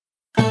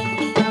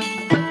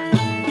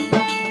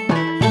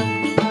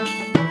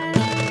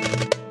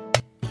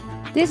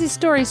This is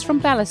Stories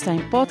from Palestine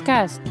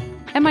podcast,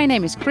 and my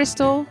name is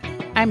Crystal.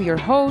 I'm your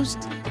host.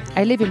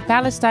 I live in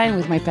Palestine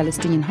with my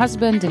Palestinian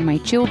husband and my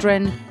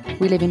children.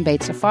 We live in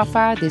Beit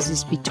Safafa. This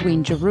is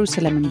between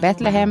Jerusalem and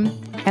Bethlehem.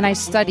 And I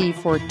study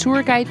for a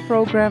tour guide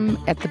program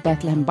at the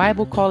Bethlehem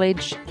Bible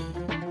College.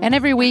 And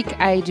every week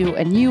I do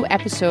a new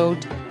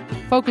episode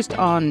focused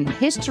on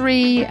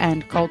history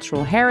and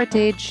cultural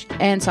heritage,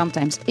 and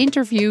sometimes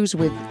interviews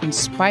with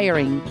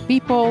inspiring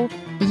people.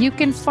 You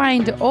can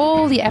find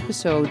all the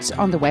episodes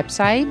on the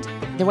website.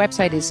 The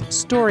website is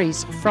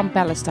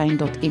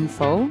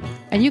storiesfrompalestine.info.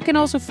 And you can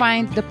also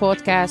find the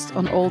podcast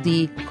on all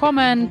the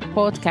common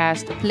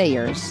podcast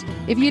players.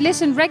 If you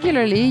listen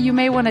regularly, you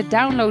may want to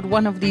download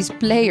one of these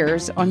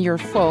players on your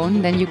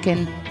phone. Then you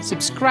can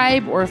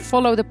subscribe or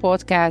follow the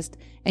podcast,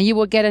 and you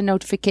will get a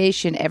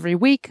notification every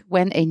week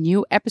when a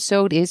new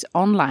episode is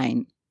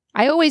online.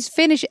 I always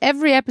finish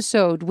every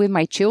episode with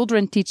my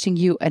children teaching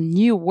you a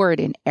new word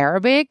in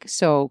Arabic,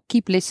 so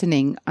keep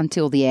listening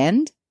until the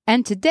end.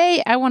 And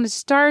today I want to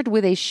start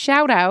with a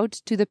shout out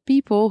to the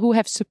people who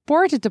have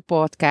supported the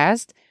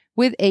podcast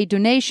with a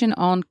donation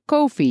on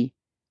Ko-fi.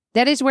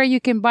 That is where you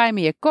can buy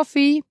me a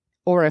coffee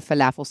or a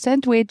falafel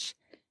sandwich,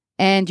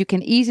 and you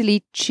can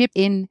easily chip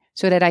in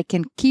so that I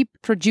can keep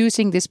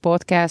producing this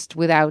podcast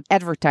without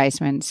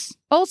advertisements.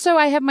 Also,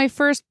 I have my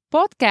first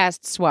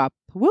podcast swap.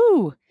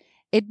 Woo!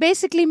 It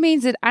basically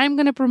means that I'm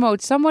going to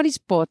promote somebody's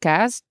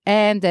podcast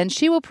and then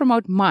she will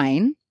promote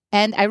mine.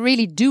 And I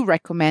really do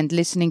recommend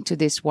listening to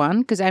this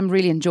one because I'm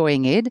really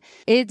enjoying it.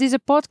 It is a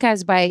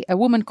podcast by a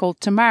woman called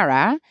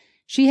Tamara.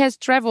 She has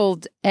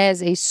traveled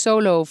as a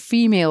solo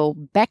female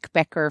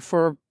backpacker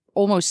for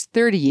almost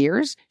 30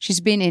 years.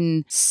 She's been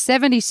in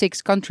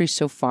 76 countries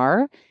so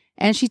far.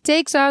 And she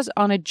takes us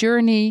on a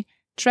journey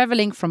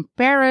traveling from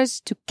Paris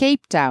to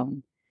Cape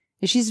Town.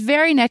 She's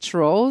very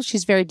natural.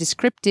 She's very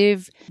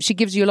descriptive. She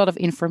gives you a lot of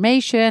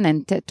information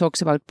and talks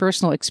about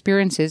personal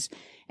experiences.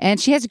 And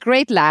she has a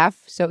great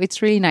laugh. So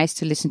it's really nice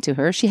to listen to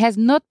her. She has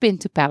not been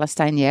to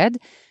Palestine yet.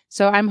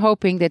 So I'm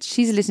hoping that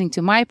she's listening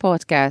to my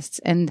podcasts.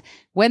 And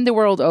when the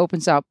world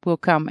opens up, will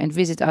come and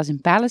visit us in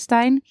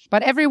Palestine.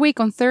 But every week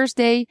on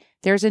Thursday,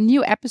 there's a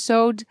new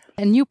episode,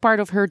 a new part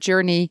of her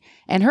journey.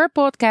 And her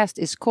podcast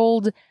is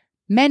called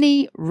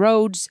Many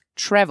Roads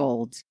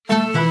Traveled.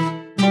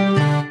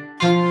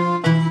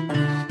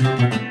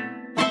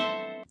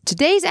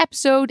 Today's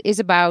episode is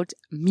about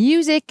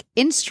music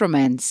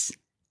instruments.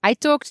 I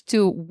talked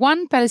to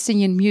one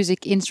Palestinian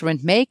music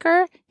instrument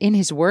maker in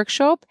his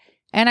workshop,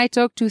 and I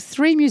talked to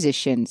 3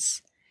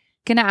 musicians.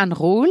 Kanaan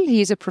Roul, he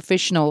is a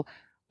professional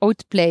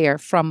oud player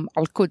from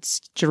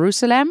Al-Quds,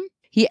 Jerusalem.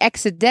 He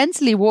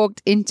accidentally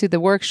walked into the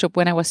workshop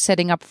when I was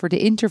setting up for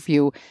the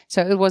interview,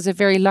 so it was a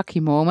very lucky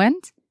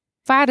moment.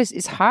 Faris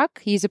Ishaq,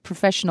 he is a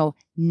professional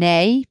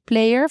ney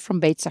player from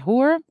Beit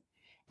Sahur.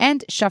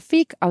 And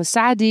Shafiq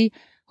Al-Saadi,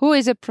 who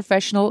is a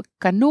professional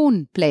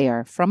qanun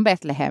player from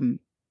Bethlehem.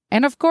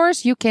 And of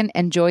course, you can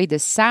enjoy the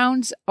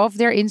sounds of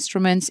their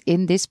instruments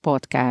in this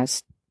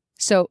podcast.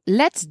 So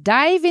let's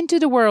dive into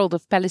the world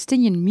of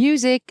Palestinian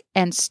music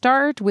and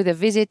start with a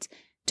visit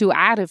to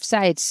Arif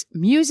Said's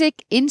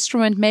music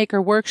instrument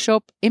maker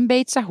workshop in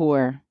Beit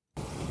Sahur.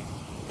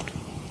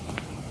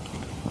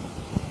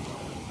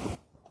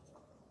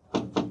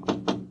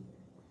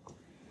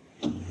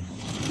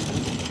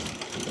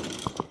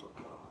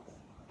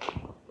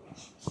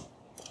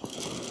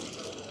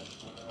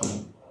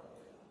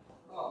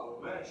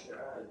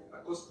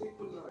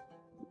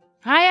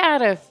 Hi,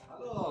 Arif.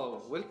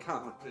 Hello,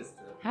 welcome,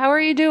 Crystal. How are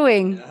you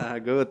doing?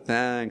 Good,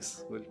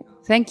 thanks. Welcome.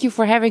 Thank you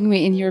for having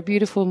me in your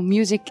beautiful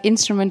music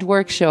instrument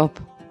workshop.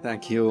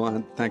 Thank you,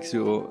 and thanks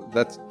you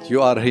that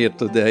you are here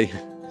today.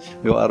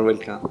 You are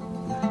welcome.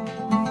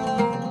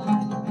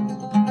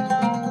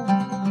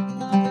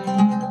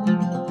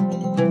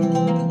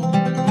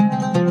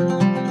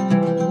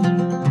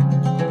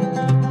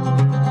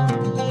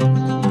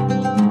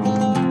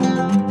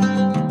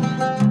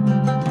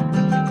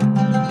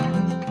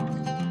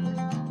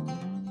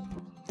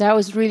 That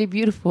was really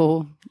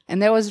beautiful. And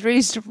that was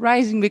really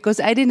surprising because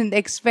I didn't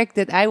expect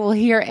that I will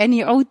hear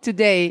any oud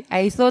today.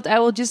 I thought I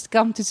will just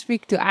come to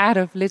speak to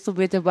Arif a little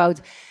bit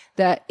about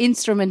the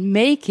instrument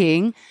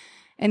making.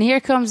 And here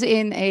comes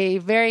in a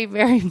very,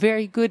 very,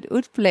 very good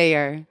oud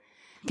player.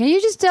 Can you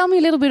just tell me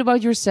a little bit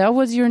about yourself?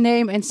 What's your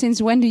name and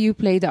since when do you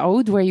play the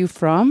oud? Where are you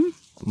from?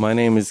 My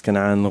name is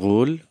Kanaan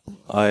Roul.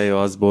 I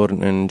was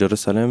born in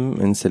Jerusalem,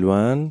 in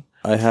Silwan.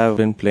 I have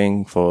been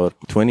playing for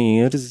 20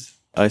 years.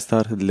 I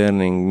started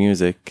learning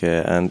music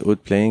and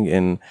oud playing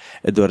in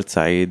Edward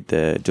Said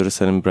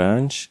Jerusalem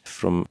branch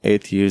from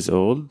 8 years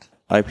old.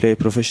 I play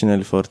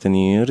professionally for 10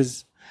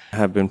 years. I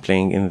have been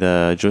playing in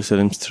the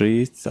Jerusalem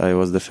streets. I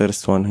was the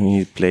first one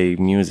who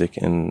played music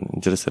in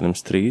Jerusalem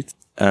streets.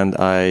 And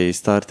I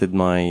started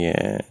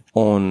my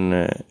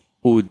own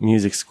oud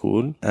music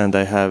school. And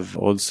I have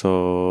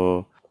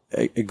also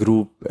a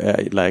group,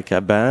 like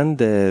a band,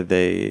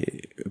 they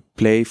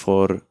play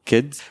for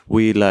kids.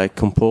 We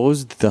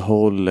composed the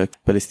whole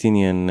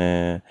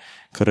Palestinian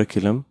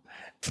curriculum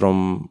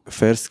from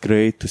first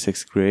grade to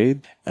sixth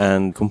grade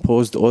and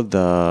composed all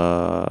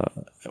the,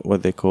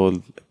 what they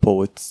call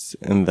poets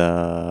in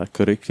the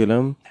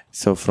curriculum.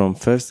 So from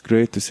first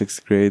grade to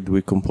sixth grade,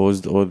 we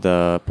composed all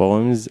the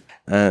poems.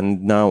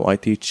 And now I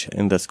teach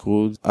in the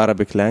schools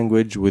Arabic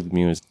language with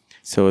music.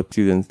 So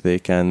students, they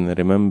can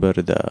remember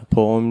the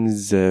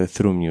poems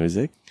through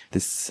music.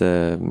 This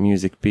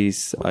music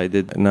piece I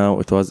did now,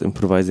 it was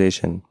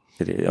improvisation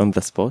on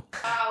the spot.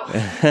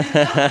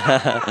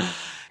 Wow.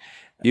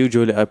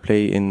 Usually I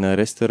play in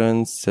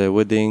restaurants,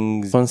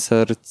 weddings,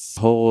 concerts,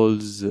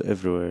 halls,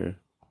 everywhere.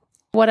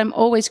 What I'm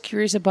always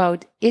curious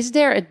about, is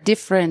there a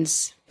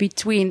difference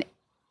between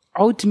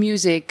oud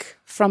music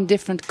from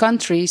different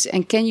countries?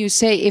 And can you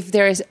say if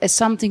there is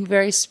something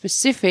very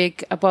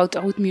specific about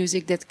oud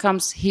music that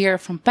comes here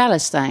from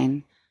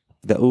Palestine?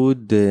 The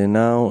oud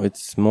now,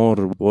 it's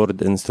more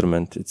word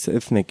instrument. It's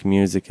ethnic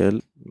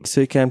musical.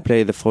 So you can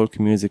play the folk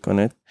music on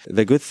it.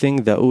 The good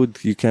thing, the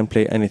oud, you can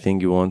play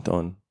anything you want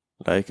on.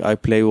 Like I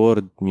play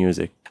world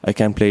music. I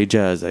can play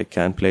jazz. I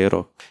can play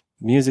rock.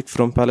 Music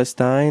from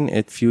Palestine,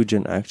 it's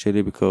fusion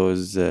actually,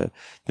 because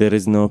there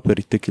is no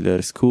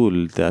particular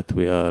school that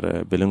we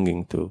are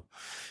belonging to.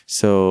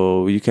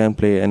 So you can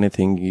play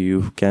anything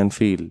you can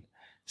feel.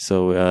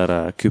 So we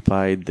are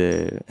occupied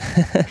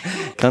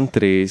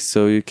country,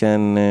 so you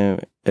can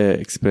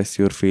express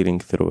your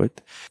feeling through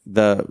it.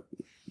 The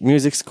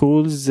music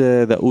schools,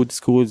 the oud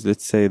schools,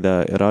 let's say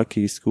the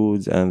Iraqi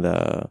schools and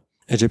the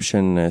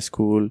Egyptian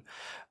school,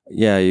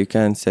 yeah, you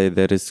can say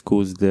there is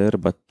schools there,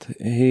 but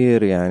here,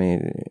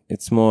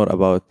 it's more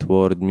about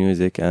world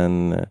music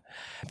and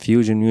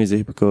fusion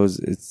music, because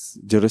it's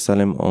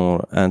Jerusalem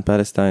and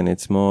Palestine.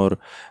 It's more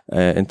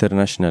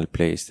international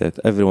place that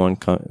everyone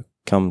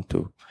come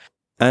to.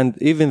 And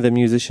even the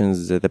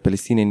musicians, the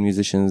Palestinian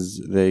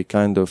musicians, they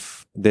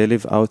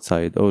live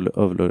outside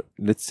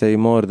let's say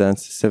more than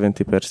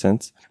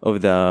 70%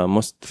 of the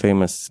most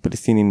famous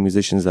Palestinian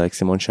musicians like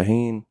Simon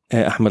Shaheen,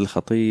 Ahmed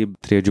Al-Khatib,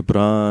 Tria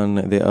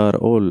Jubran, they are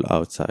all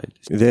outside.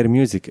 Their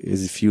music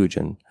is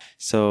fusion.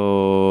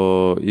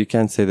 So you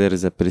can say there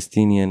is a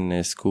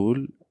Palestinian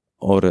school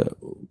or a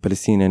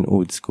Palestinian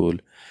oud school.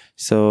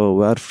 So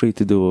we are free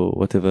to do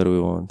whatever we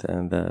want,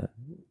 and the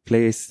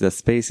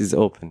space is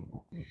open.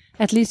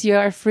 At least you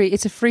are free.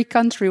 It's a free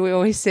country, we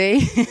always say.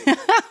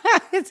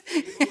 It's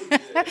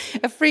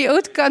a free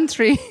oud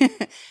country.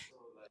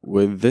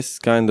 With this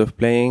kind of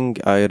playing,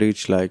 I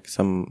reach like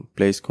some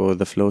place called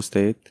the flow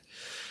state.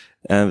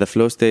 And the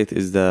flow state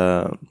is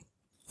the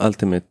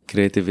ultimate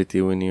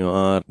creativity when you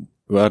are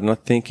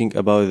not thinking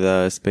about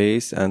the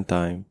space and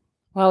time.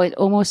 Wow, it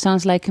almost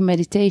sounds like a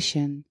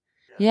meditation.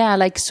 Yeah,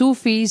 like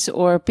Sufis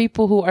or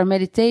people who are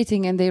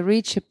meditating and they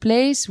reach a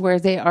place where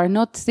they are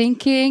not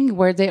thinking,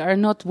 where they are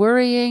not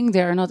worrying,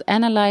 they are not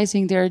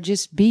analyzing, they are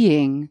just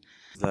being.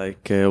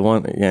 Like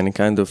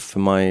kind of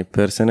my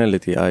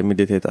personality, I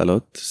meditate a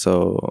lot,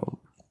 so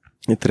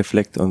it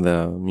reflects on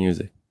the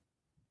music.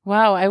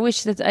 Wow, I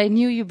wish that I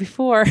knew you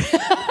before.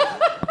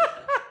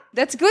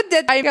 That's good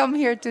that I come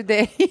here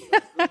today.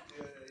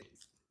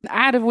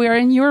 Arif, we are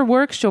in your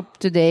workshop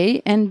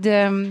today,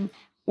 and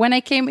when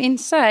I came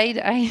inside,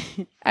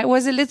 I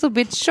was a little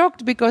bit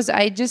shocked because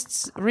I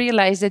just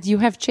realized that you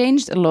have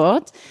changed a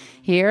lot.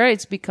 Here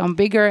it's become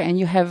bigger and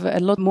you have a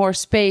lot more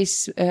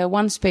space.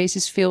 One space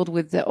is filled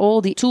with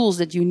all the tools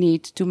that you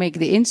need to make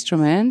the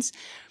instruments.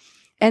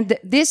 And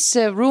this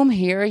room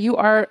here, you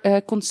are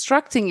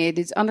constructing it.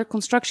 It's under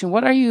construction.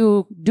 What are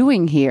you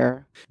doing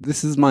here?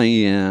 This is my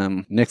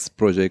next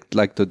project.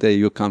 Like today,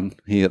 you come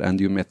here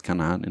and you met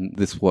Kanaan in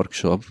this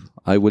workshop.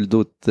 I will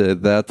do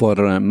that for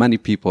many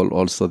people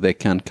also. They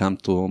can come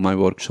to my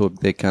workshop.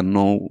 They can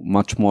know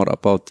much more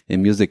about a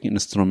music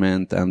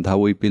instrument and how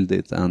we build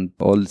it and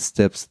all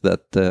steps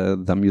that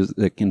the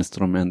music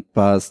instrument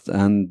passed.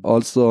 And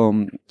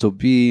also to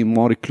be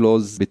more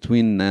close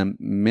between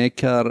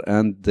maker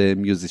and the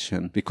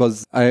musician.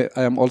 Because I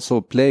am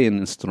also playing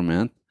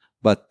instrument,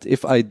 but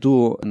if I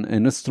do an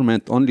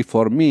instrument only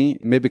for me,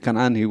 maybe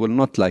Kanaan, he will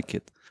not like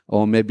it.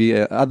 Or maybe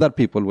other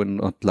people will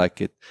not like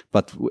it.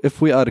 But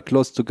if we are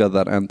close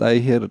together and I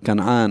hear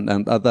Kanaan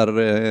and other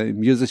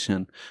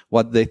musicians,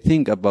 what they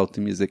think about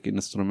the music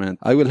instrument,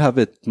 I will have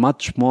it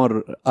much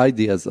more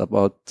ideas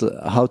about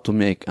how to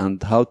make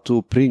and how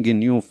to bring in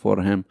new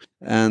for him.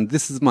 And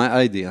this is my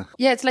idea.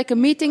 Yeah, it's like a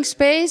meeting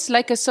space,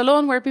 like a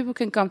salon where people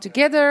can come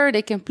together,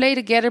 they can play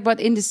together, but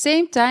in the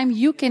same time,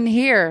 you can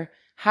hear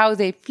how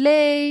they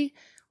play,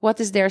 what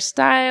is their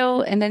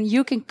style, and then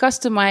you can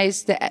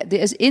customize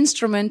the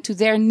instrument to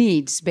their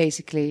needs,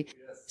 basically.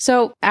 Yes.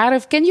 So,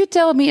 Arif, can you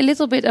tell me a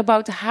little bit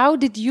about how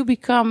did you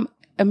become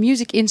a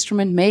music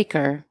instrument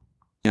maker?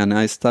 And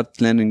I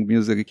started learning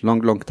music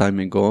long time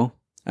ago.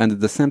 And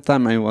at the same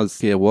time, I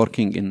was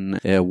working in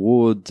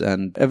wood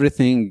and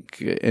everything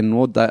in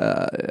wood.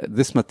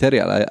 This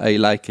material, I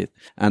like it.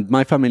 And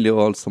my family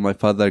also, my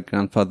father,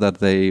 grandfather,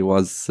 they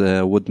was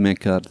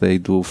woodmaker. They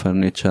do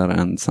furniture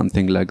and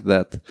something like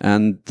that.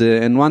 And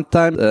in one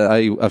time,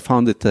 I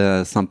found it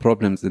some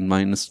problems in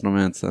my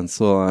instruments and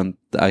so on.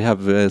 I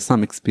have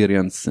some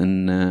experience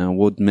in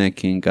wood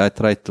making. I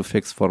tried to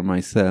fix for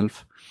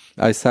myself.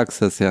 I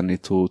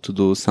succeeded to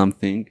do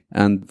something,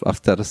 and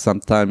after some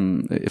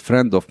time, a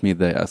friend of me,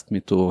 they asked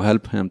me to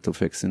help him to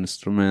fix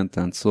instrument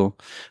and so,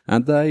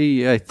 and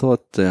I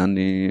thought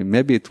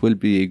maybe it will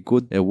be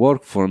good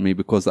work for me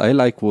because I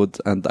like wood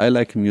and I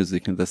like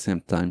music in the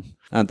same time.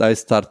 And I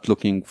start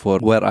looking for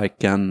where I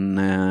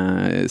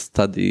can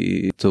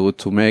study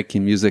to make a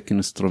music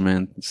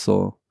instrument.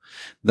 So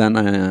then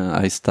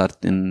I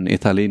start in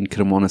Italy in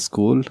Cremona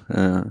School,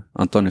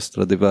 Antonio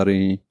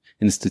Stradivari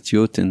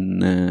Institute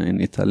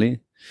in Italy,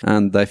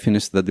 and I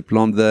finished the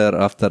diploma there.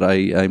 After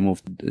I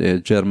moved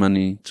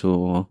Germany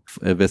to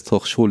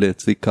Westhochschule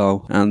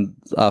Zwickau, and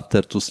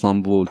after to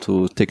Istanbul,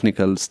 to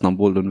Technical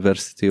Istanbul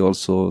University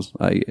also.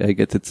 I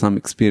get some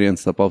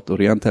experience about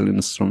Oriental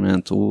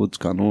instrument, wood,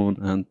 kanun,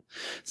 and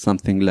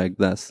something like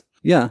that.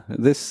 Yeah,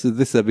 this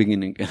is the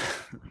beginning.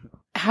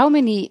 How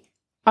many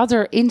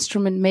other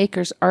instrument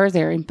makers are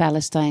there in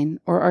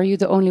Palestine, or are you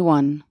the only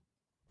one?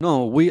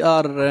 No, we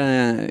are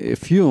a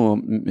few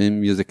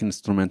music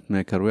instrument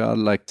maker. We are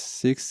like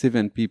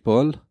 6-7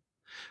 people.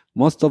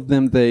 Most of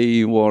them,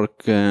 they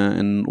work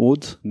in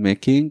wood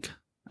making,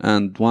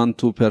 and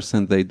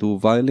 1-2% they do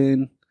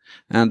violin.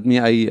 And me,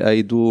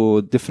 I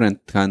do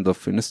different kind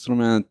of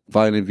instrument,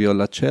 violin,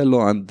 viola,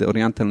 cello, and the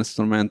Oriental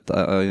instrument,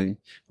 oud,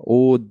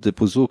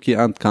 bouzouki,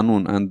 and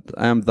kanun. And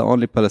I am the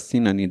only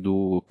Palestinian who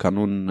do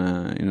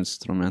kanun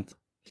instrument.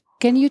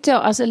 Can you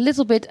tell us a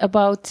little bit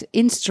about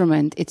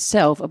instrument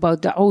itself,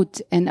 about the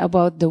oud and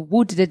about the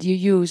wood that you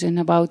use and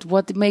about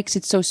what makes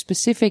it so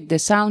specific, the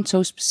sound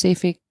so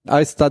specific?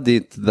 I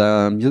studied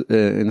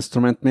the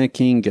instrument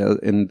making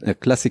in a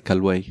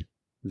classical way,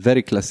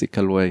 very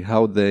classical way,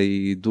 how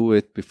they do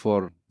it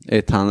before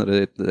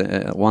 800,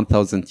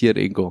 1000 years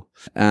ago.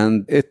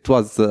 And it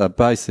was a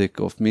basic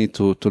of me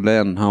to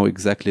learn how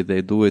exactly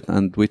they do it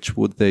and which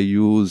wood they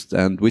used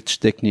and which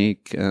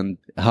technique and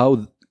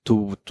how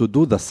to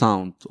do the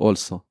sound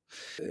also.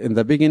 In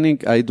the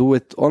beginning, I do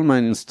it all my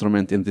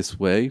instrument in this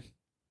way.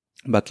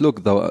 But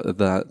look,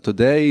 the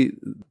today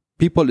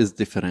people is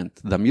different.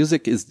 The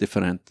music is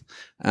different.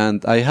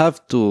 And I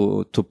have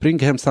to bring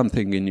him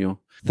something new.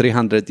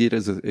 300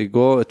 years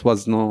ago, it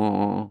was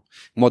no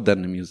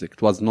modern music.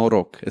 It was no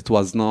rock. It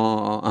was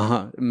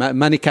no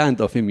many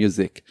kind of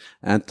music.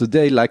 And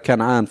today, like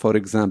Kanaan, for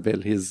example,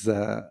 he's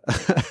a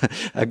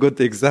good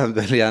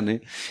example.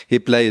 Yani, he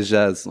plays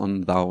jazz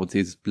on the oud.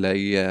 He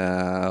play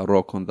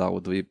rock on the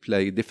oud. We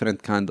play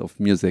different kind of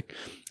music.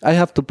 I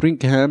have to bring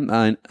him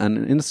an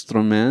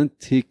instrument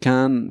he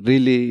can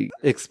really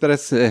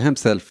express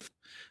himself.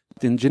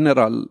 In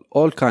general,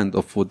 all kind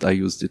of wood I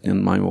used it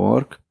in my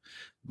work.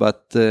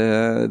 But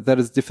there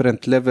is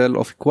different level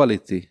of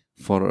quality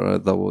for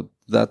the wood.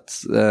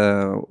 That's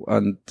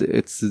and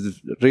it's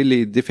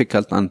really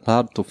difficult and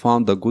hard to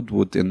find a good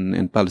wood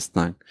in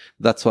Palestine.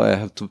 That's why I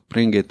have to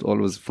bring it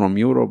always from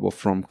Europe or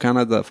from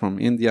Canada, from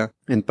India.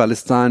 In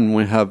Palestine,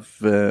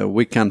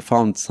 we can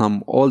find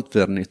some old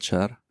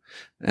furniture,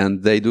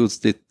 and they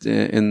used it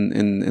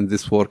in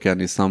this work,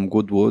 and some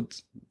good wood.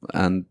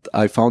 And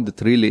I found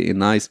it really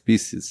nice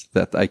pieces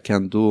that I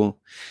can do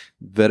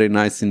very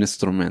nice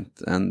instrument.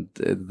 And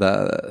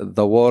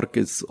the work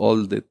is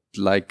old,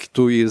 like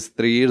 2 years,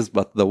 3 years,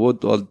 but the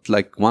wood old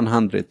like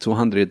 100,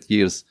 200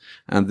 years.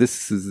 And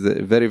this is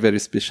very, very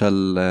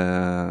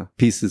special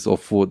pieces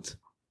of wood.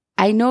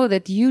 I know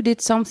that you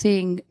did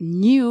something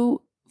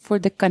new for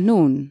the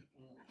kanun.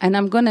 And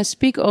I'm going to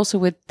speak also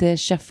with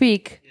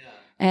Shafiq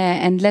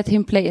and let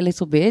him play a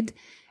little bit.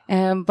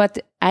 But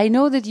I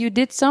know that you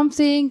did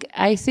something.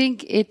 I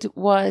think it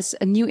was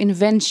a new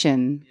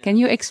invention. Can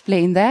you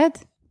explain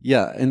that?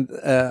 Yeah, and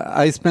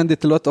I spent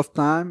a lot of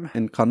time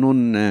in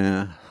kanun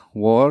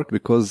work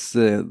because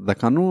the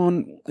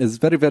kanun is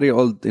very, very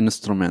old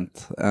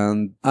instrument,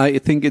 and I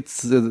think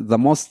it's the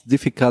most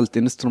difficult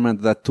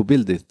instrument that to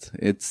build it.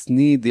 It's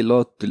need a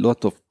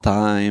lot of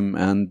time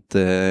and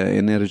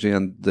energy,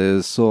 and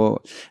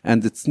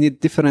and it's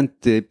need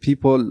different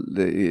people,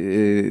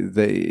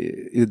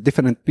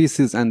 different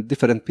pieces and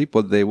different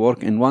people. They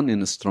work in one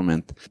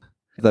instrument.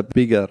 The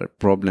bigger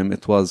problem,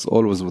 it was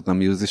always with the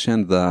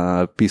musician,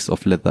 the piece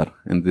of leather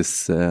in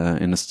this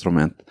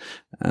instrument.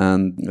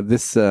 And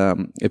this a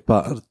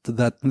part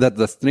that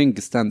the string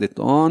stand it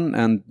on,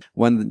 and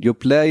when you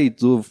play,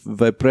 do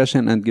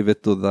vibration and give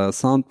it to the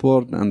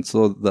soundboard, and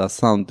so the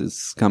sound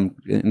is come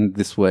in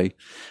this way.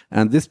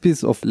 And this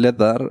piece of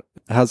leather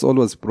has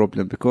always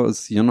problem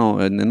because, in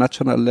a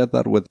natural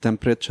leather with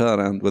temperature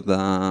and with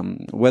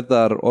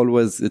weather,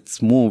 always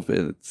it's move.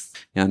 It's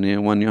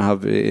when you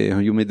have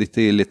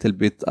humidity a little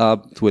bit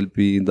up, it will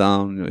be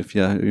down. If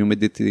you have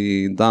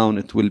humidity down,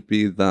 it will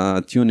be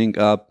the tuning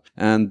up.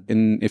 And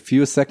in a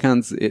few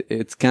seconds,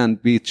 it can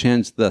be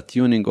changed the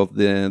tuning of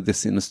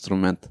this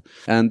instrument.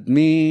 And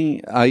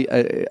me,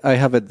 I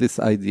have this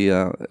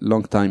idea a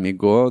long time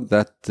ago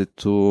that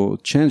to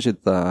change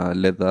the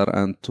leather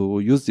and to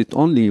use it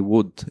only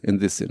wood in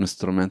this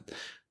instrument.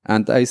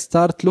 And I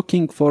start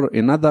looking for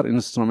another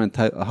instrument,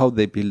 how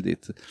they build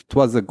it. It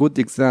was a good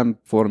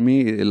example for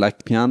me,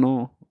 like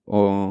piano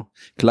or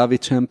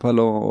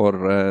clavicembalo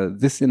or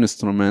this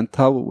instrument,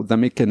 how the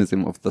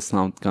mechanism of the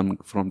sound coming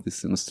from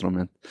this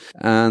instrument.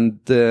 And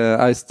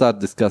I start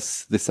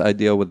discuss this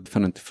idea with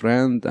different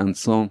friends and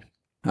so,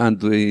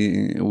 and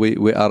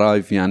we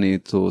arrive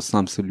to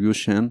some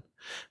solution.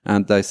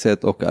 And I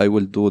said, okay, I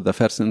will do the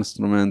first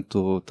instrument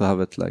to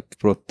have it like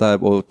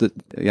prototype or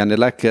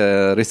like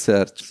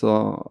research.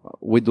 So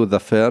we do the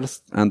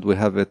first and we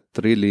have a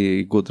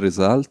really good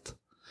result.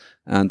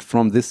 And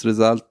from this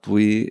result,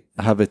 we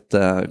have it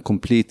a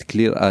complete,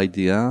 clear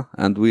idea.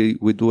 And we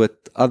do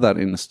it other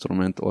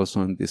instrument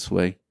also in this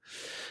way.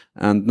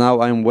 And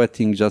now I'm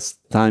waiting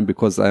just time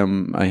because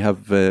I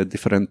have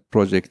different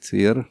projects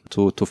here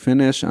to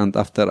finish. And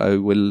after I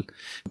will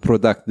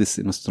product this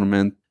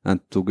instrument and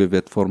to give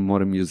it for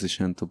more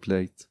musicians to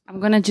play it.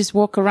 I'm going to just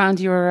walk around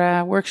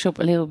your workshop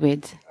a little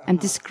bit and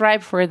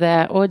describe for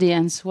the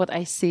audience what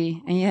I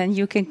see. And then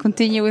you can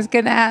continue with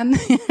Kanaan.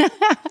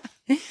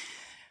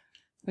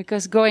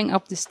 Because going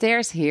up the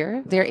stairs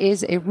here, there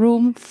is a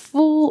room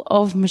full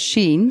of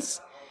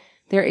machines.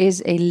 There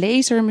is a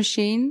laser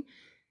machine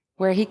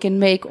where he can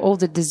make all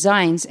the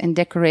designs and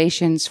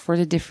decorations for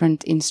the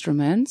different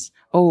instruments.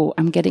 Oh,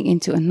 I'm getting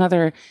into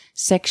another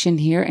section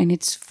here, and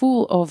it's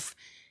full of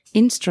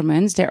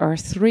instruments. There are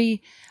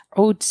 3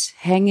 ouds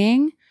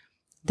hanging.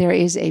 There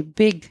is a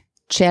big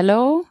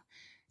cello.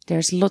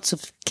 There's lots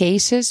of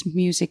cases,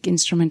 music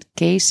instrument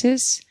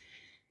cases.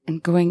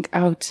 And going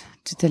out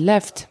to the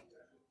left,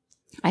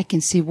 I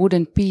can see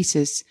wooden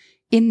pieces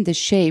in the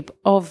shape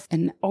of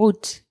an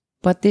oud,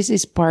 but this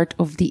is part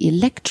of the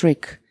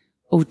electric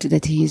oud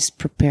that he is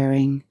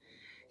preparing.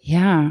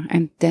 Yeah,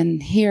 and then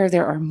here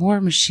there are more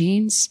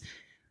machines,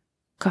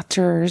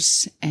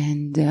 cutters,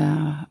 and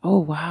oh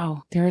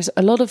wow, there's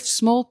a lot of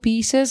small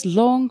pieces,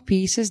 long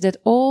pieces that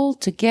all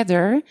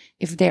together,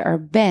 if they are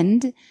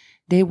bent,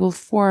 they will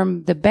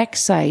form the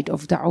backside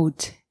of the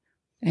oud.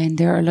 And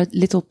there are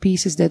little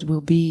pieces that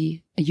will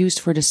be used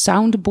for the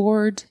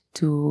soundboard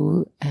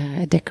to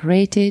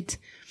decorate it.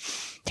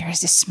 There is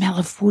the smell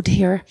of wood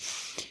here.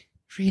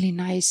 Really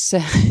nice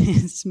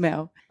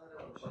smell.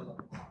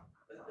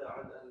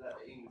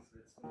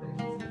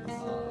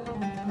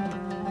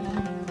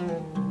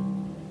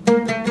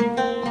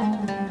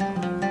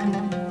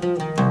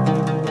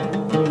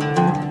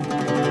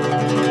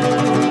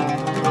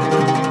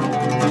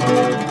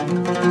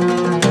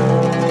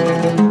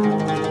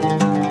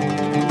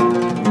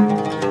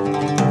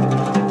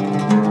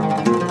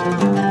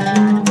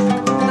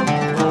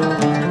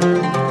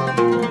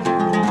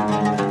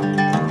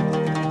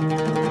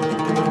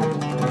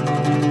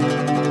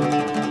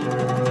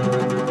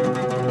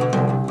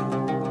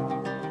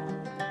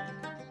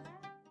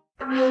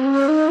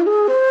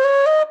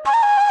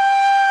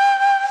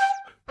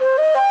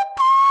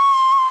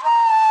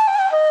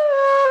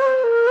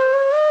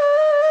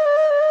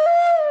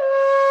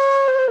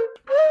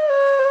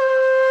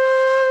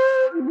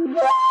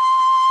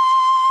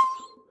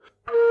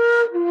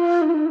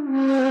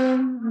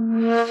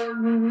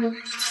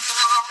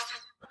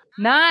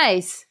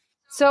 Nice.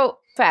 So,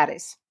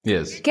 Faris.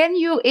 Yes. Can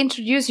you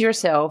introduce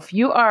yourself?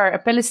 You are a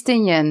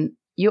Palestinian.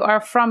 You are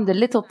from the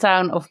little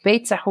town of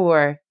Beit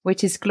Sahur,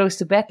 which is close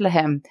to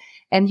Bethlehem.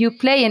 And you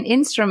play an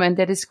instrument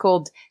that is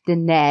called the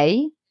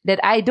ney, that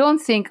I don't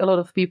think a lot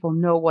of people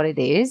know what it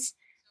is.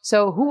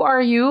 So who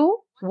are you?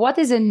 What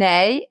is a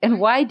ney?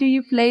 And why do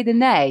you play the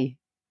ney?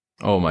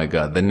 Oh my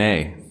God, the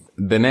ney.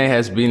 The ney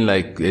has been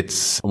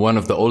it's one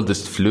of the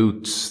oldest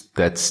flutes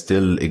that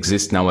still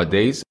exist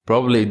nowadays.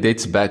 Probably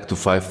dates back to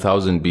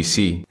 5000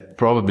 BC,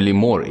 probably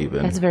more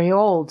even. That's very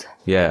old.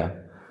 Yeah.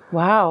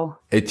 Wow.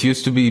 It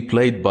used to be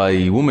played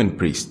by women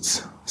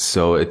priests.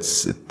 So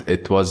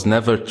it was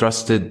never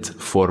trusted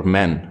for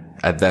men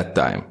at that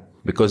time,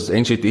 because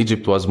ancient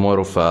Egypt was more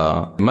of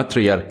a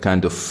matriarch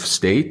kind of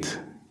state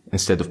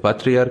instead of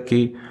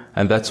patriarchy.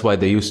 And that's why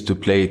they used to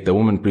play it. The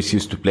women priests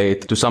used to play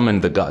it to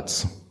summon the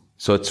gods.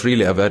 So it's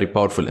really a very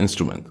powerful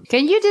instrument.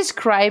 Can you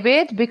describe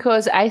it?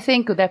 Because I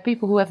think that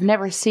people who have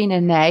never seen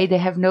a ney, they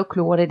have no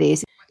clue what it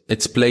is.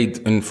 It's played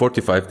in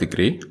 45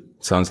 degree.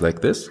 It sounds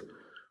like this.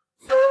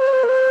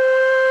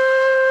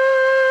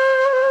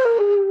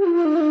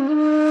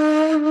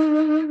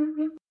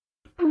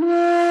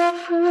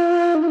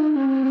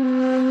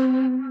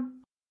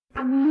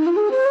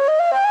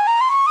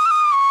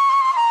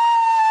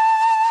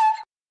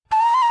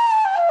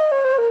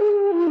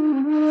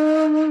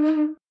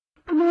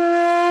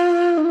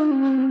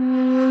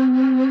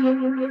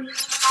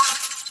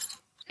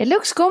 It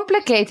looks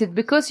complicated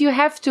because you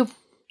have to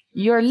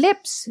your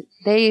lips,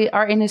 they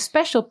are in a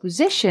special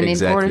position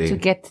in order to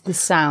get the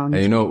sound.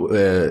 And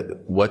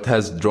what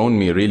has drawn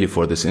me really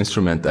for this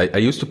instrument, I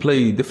used to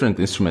play different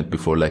instruments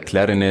before, like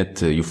clarinet,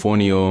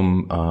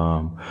 euphonium,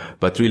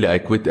 but really I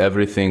quit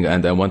everything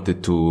and I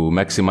wanted to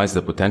maximize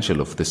the potential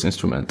of this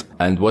instrument.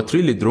 And what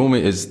really drew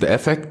me is the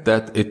effect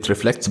that it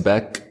reflects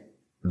back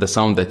the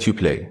sound that you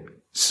play.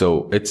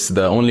 So it's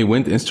the only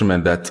wind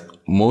instrument that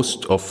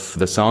most of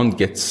the sound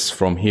gets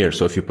from here.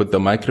 So if you put the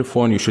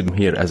microphone, you should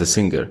hear as a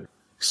singer.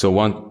 So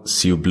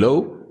once you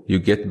blow, you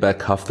get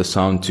back half the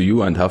sound to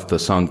you and half the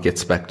sound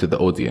gets back to the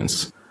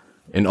audience.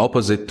 In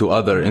opposite to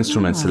other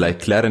instruments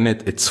like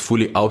clarinet, it's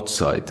fully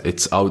outside.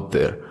 It's out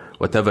there.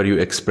 Whatever you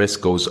express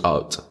goes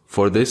out.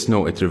 For this,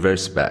 no, it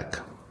reverses back.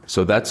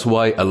 So that's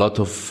why a lot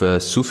of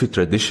Sufi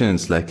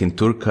traditions like in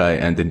Turkey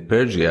and in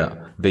Persia,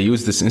 they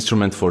use this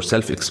instrument for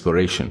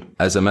self-exploration.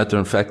 As a matter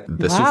of fact,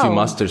 the Sufi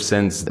master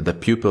sends the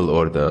pupil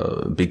or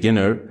the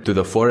beginner to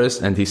the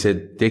forest and he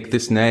said, take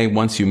this ney.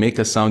 Once you make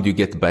a sound, you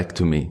get back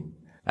to me.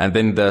 And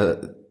then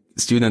the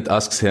student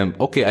asks him,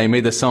 okay, I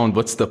made a sound.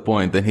 What's the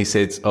point? Then he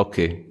says,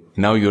 okay,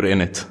 now you're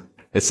in it.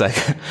 It's like,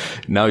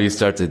 now you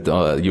started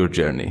your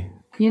journey.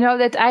 You know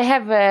that I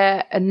have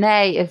a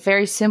ney, a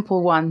very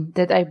simple one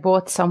that I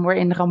bought somewhere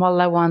in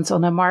Ramallah once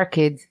on a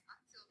market.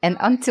 And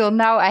until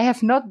now, I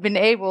have not been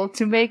able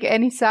to make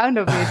any sound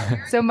of it.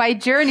 So my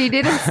journey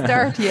didn't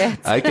start yet.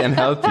 I can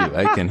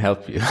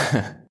help you.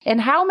 And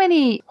how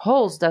many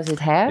holes does it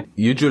have?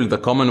 Usually the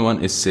common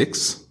one is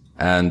 6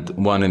 and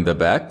one in the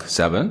back,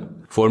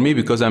 7. For me,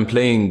 because I'm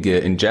playing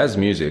in jazz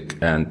music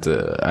and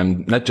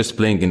I'm not just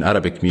playing in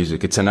Arabic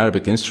music, it's an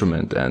Arabic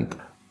instrument and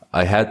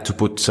I had to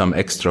put some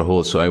extra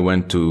holes. So I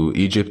went to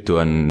Egypt to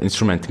an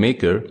instrument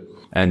maker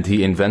and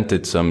he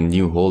invented some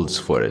new holes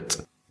for it.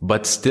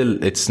 But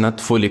still, it's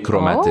not fully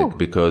chromatic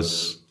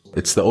because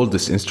it's the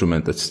oldest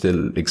instrument that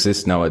still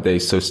exists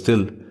nowadays. So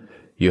still,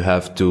 you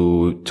have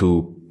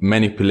to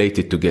manipulate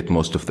it to get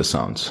most of the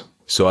sounds.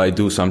 So I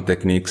do some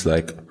techniques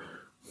like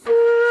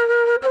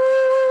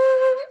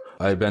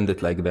I bend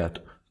it like that.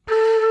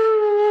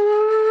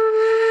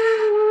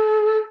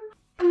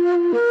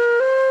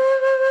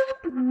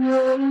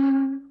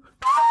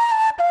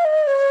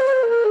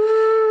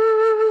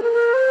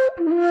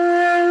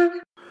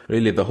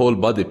 Really, the whole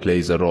body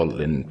plays a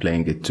role in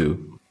playing it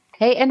too.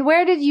 Hey, and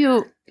where did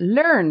you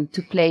learn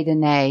to play the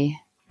ney?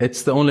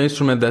 It's the only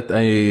instrument that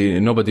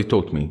nobody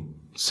taught me.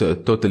 So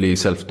totally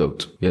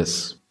self-taught,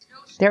 yes.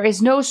 There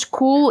is no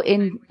school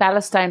in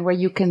Palestine where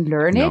you can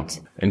learn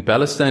it? In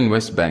Palestine,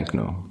 West Bank,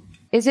 no.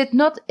 Is it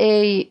not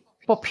a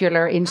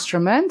popular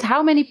instrument?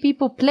 How many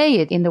people play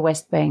it in the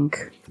West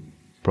Bank?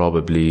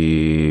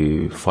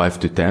 Probably 5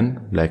 to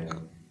 10, like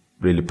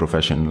really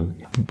professional.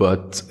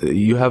 But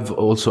you have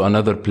also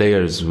another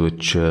players,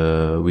 which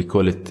we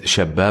call it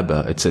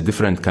shababa. It's a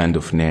different kind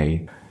of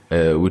ney,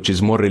 which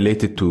is more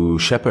related to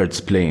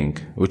shepherds playing,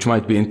 which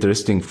might be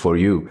interesting for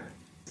you.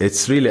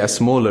 It's really a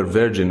smaller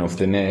version of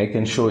the ney. I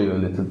can show you a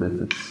little bit.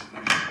 It's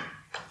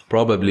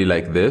probably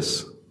like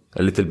this,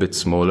 a little bit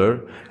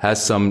smaller,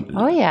 has some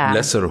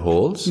lesser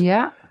holes.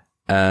 Yeah.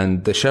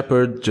 And the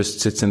shepherd just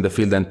sits in the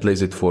field and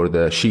plays it for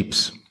the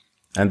sheeps.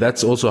 And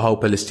that's also how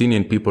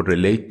Palestinian people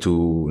relate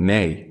to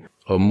ney,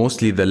 or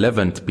mostly the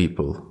Levant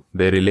people.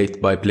 They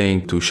relate by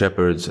playing to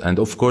shepherds. And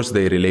of course,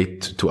 they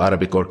relate to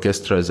Arabic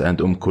orchestras and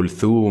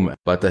Kulthum.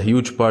 But a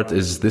huge part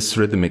is this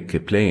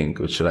rhythmic playing,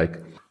 which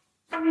like...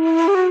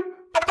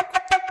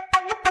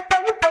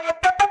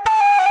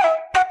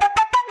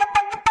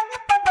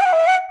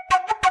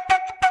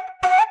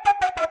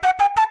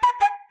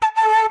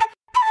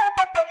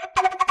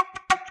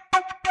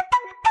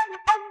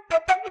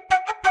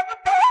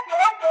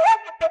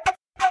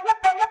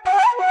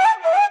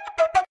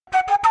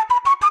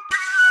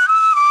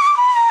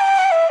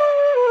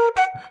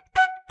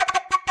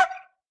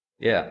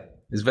 Yeah,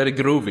 it's very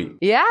groovy.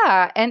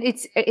 Yeah, and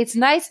it's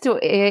nice to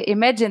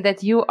imagine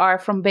that you are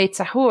from Beit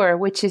Sahur,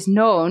 which is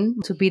known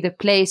to be the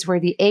place where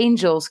the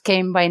angels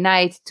came by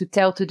night to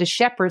tell to the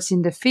shepherds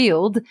in the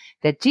field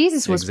that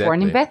Jesus was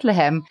born in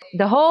Bethlehem.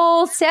 The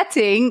whole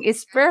setting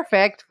is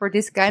perfect for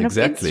this kind of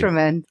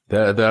instrument.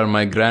 They are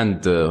my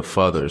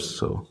grandfathers,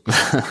 so...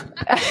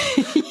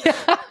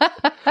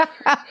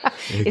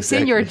 It's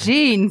in your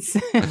genes.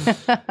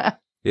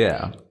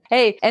 Yeah.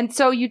 Hey, and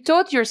so you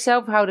taught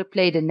yourself how to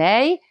play the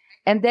ney.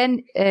 And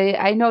then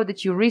I know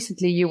that you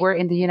were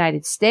in the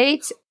United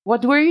States.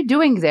 What were you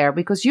doing there?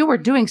 Because you were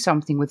doing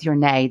something with your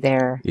ney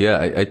there.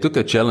 Yeah, I took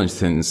a challenge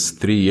since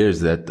 3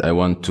 years that I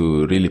want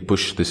to really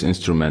push this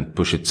instrument,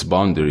 push its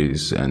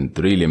boundaries and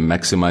really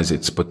maximize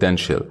its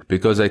potential.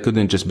 Because I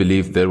couldn't just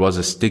believe there was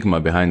a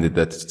stigma behind it,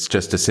 that it's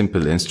just a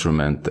simple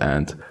instrument.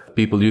 And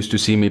people used to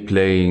see me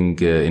playing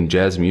in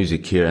jazz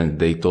music here and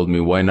they told me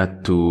why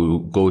not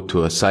to go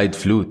to a side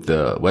flute,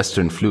 the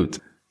Western flute.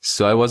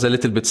 So I was a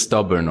little bit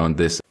stubborn on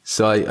this.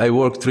 So I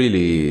worked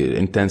really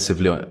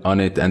intensively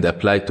on it and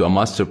applied to a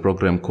master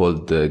program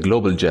called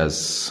Global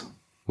Jazz,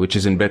 which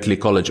is in Berklee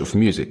College of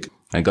Music.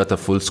 I got a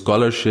full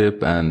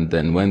scholarship and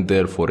then went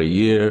there for a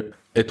year.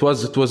 It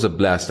was a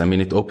blast. I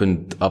mean, it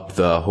opened up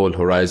the whole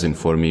horizon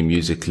for me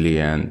musically,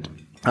 and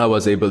I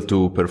was able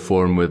to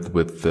perform with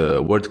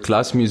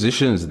world-class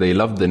musicians. They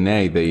loved the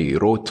ney. They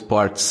wrote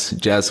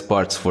jazz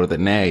parts for the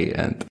ney,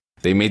 and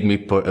they made me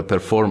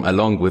perform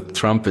along with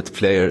trumpet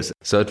players.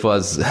 So it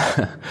was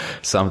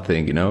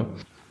something, you know.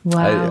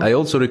 Wow. I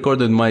also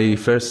recorded my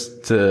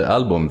first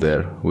album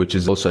there, which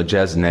is also a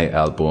jazz ney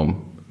album.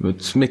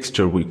 It's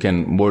mixture.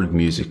 World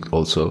music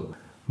also.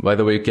 By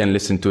the way, you can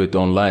listen to it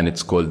online.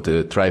 It's called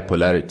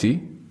Tripolarity.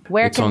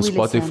 Where it's can on we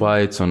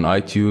Spotify. listen? It's on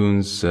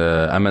iTunes,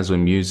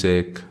 Amazon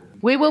Music.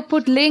 We will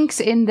put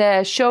links in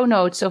the show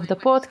notes of the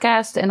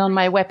podcast and on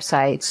my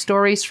website,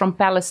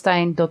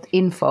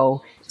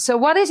 storiesfrompalestine.info. So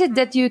what is it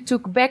that you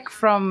took back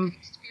from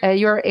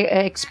your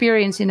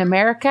experience in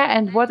America,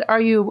 and what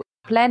are you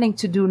planning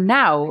to do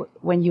now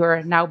when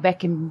you're now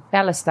back in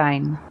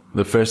Palestine?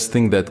 The first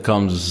thing that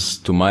comes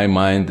to my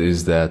mind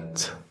is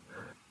that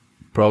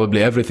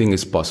probably everything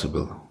is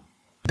possible.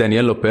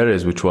 Daniel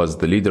Perez, which was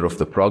the leader of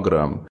the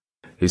program,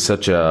 is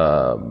such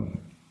a...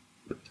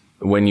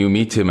 When you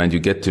meet him and you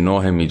get to know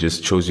him, he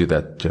just shows you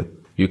that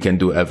you can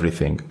do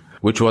everything,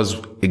 which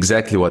was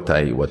exactly what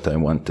I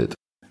wanted.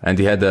 And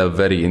he had a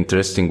very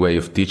interesting way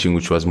of teaching,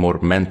 which was more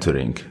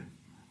mentoring.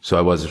 So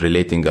I was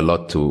relating a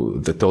lot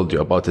to, they told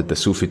you about it, the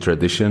Sufi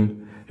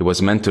tradition. He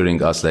was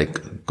mentoring us,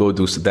 like, go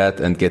do that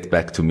and get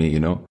back to me, you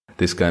know,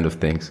 this kind of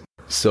things.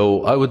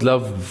 So I would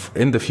love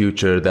in the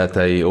future that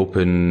I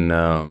open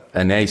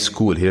an A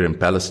school here in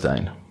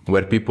Palestine,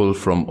 where people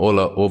from all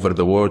over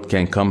the world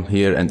can come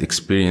here and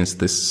experience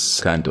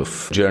this kind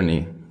of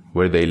journey,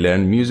 where they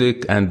learn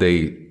music and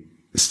they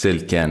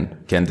still can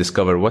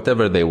discover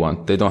whatever they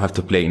want. They don't have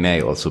to play ney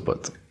also,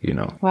 but, you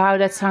know. Wow,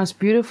 that sounds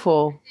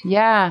beautiful.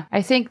 Yeah,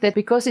 I think that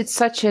because it's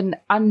such an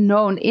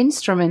unknown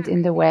instrument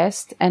in the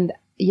West, and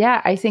yeah,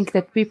 I think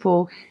that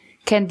people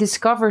can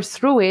discover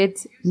through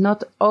it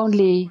not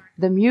only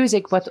the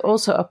music, but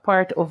also a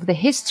part of the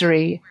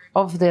history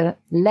of the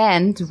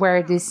land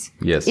where this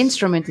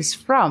instrument is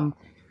from.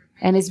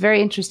 And it's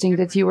very interesting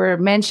that you were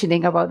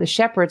mentioning about the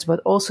shepherds, but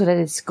also that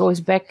it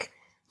goes back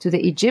to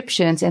the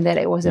Egyptians and that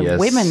it was a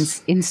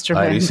women's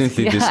instrument. I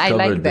recently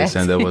discovered this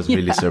and I was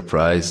really Yeah.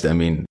 surprised. I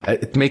mean,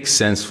 it makes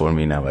sense for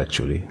me now,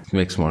 actually. It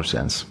makes more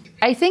sense.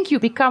 I think you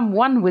become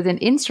one with an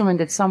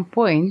instrument at some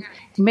point.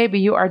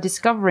 Maybe you are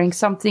discovering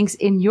some things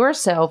in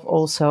yourself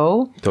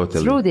also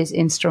through this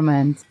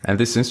instrument. And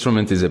this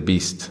instrument is a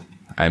beast.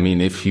 I mean,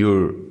 if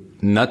you're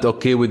not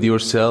okay with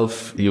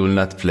yourself, you will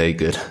not play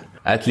good.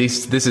 At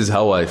least this is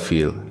how I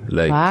feel.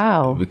 Like,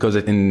 wow. Because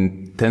it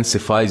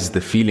intensifies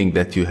the feeling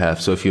that you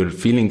have. So if you're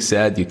feeling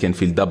sad, you can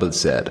feel double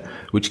sad,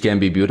 which can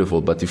be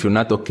beautiful. But if you're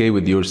not okay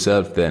with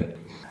yourself, then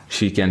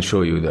she can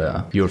show you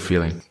your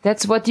feeling.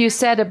 That's what you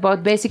said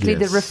about basically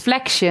the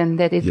reflection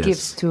that it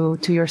gives to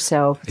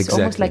yourself. It's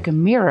almost like a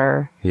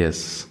mirror.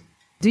 Yes.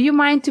 Do you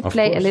mind to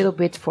play a little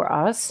bit for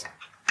us?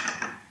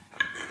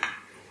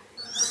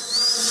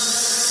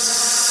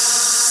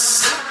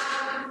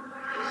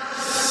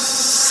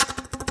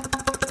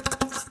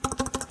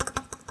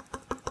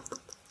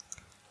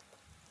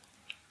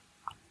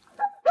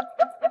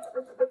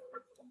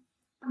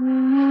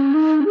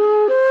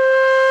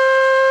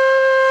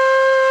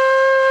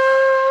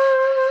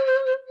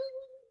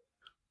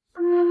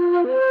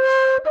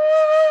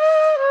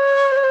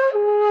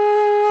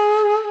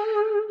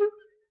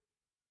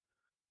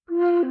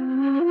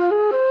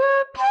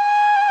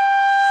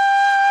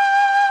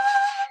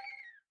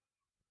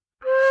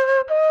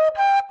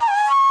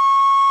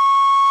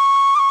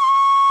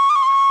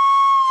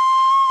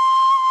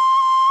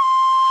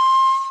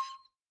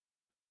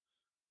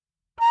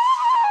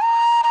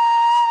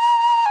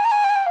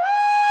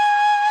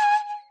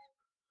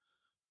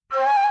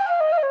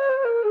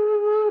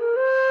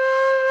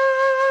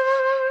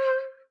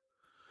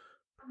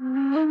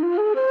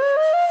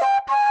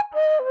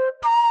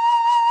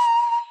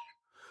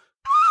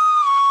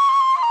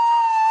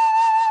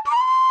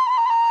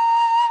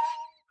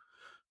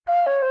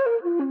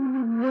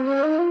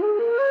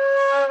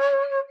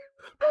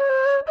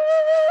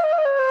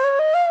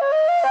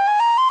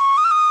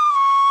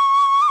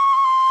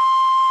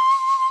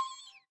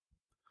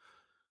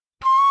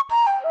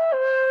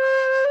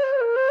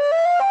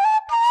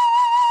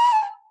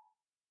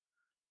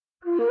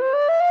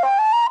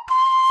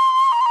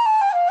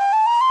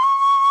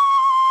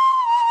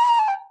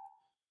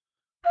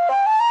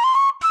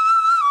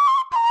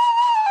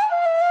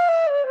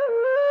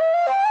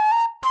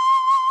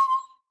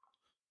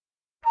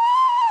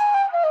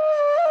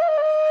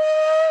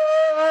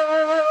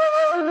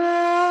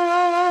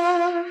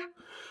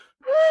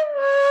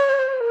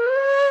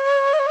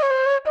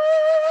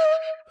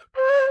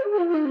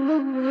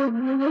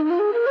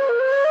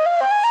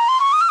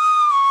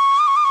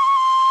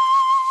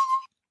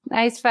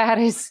 Nice,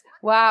 Faris.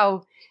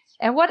 Wow.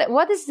 And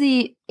what is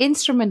the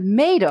instrument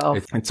made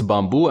of? It's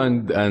bamboo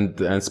and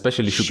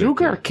especially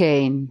sugar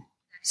cane.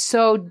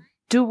 So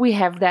do we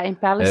have that in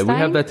Palestine? We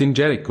have that in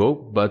Jericho,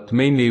 but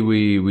mainly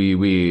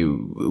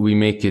we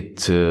make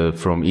it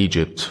from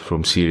Egypt,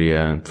 from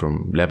Syria, and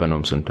from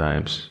Lebanon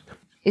sometimes.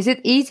 Is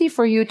it easy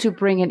for you to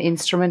bring an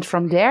instrument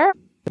from there?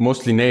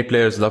 Mostly ney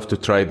players love to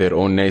try their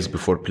own neys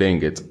before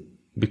playing it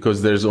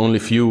because there's only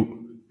few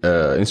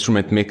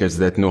instrument makers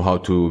that know how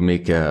to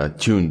make a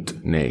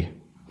tuned ney.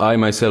 I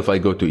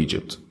go to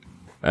Egypt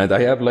and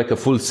I have like a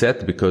full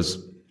set because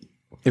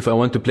if I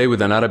want to play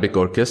with an Arabic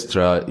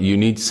orchestra, you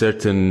need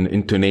certain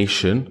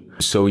intonation.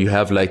 So you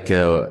have like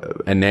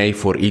a ney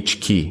for each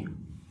key.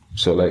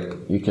 So like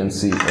you can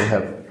see,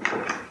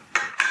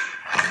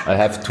 I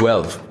have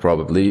 12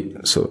 probably.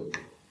 So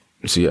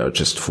yeah,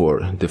 just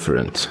 4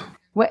 different.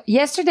 Well,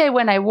 yesterday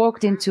when I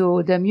walked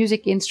into the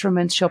music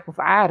instrument shop of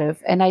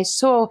Arif and I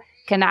saw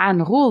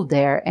Kanaan Roel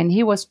there and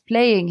he was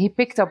playing, he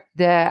picked up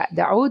the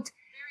oud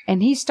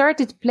and he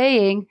started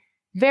playing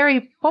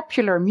very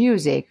popular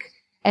music.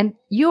 And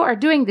you are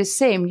doing the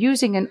same,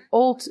 using an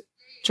old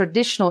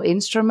traditional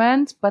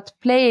instrument, but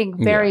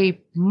playing very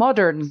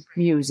modern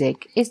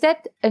music. Is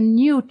that a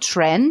new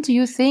trend,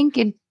 you think,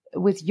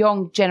 with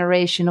young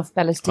generation of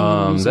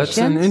Palestinian musicians? That's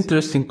an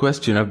interesting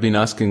question. I've been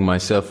asking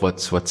myself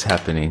what's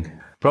happening.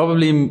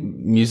 Probably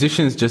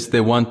musicians they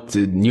want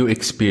new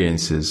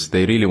experiences.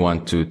 They really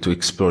want to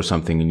explore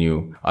something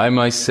new. I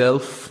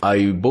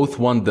both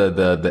want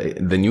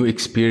the new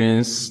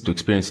experience, to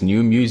experience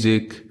new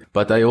music,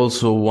 but I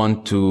also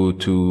want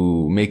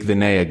to make the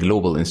ney a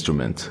global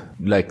instrument,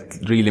 like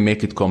really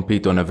make it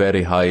compete on a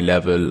very high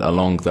level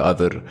along the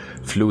other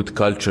flute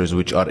cultures,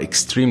 which are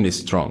extremely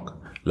strong,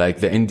 like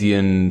the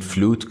Indian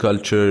flute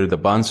culture, the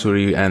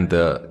bansuri, and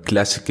the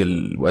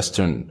classical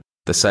Western,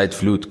 the side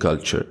flute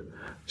culture.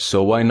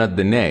 So why not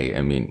the ney?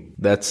 I mean,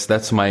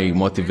 that's my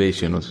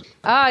motivation.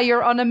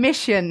 You're on a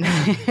mission.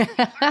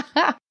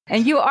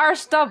 And you are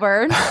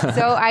stubborn,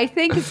 so I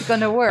think it's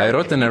going to work. I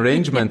wrote an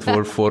arrangement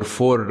for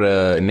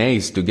 4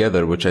 neys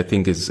together, which I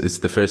think is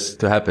the first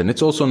to happen.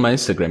 It's also on my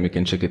Instagram. You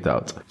can check it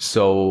out.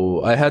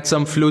 So I had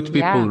some flute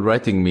people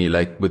writing me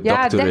like with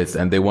doctorate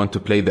and they want to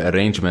play the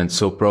arrangement.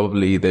 So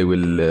probably they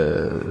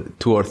will,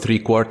 2 or 3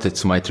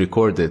 quartets might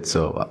record it.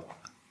 So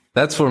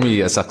that's for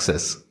me a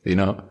success, you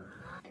know?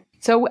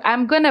 So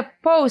I'm going to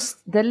post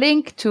the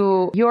link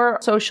to your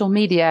social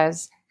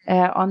medias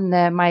on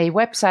my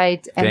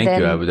website, and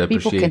then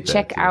people can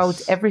check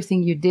out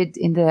everything you did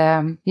in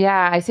the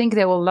I think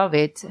they will love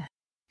it.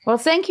 Well,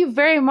 thank you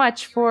very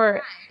much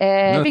for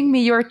giving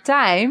me your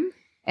time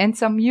and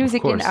some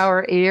music in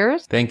our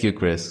ears. Thank you,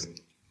 Chris.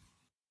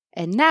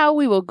 And now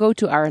we will go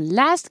to our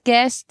last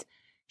guest,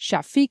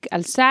 Shafiq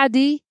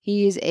Al-Saadi.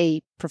 He is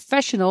a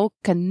professional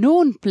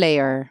qanun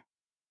player.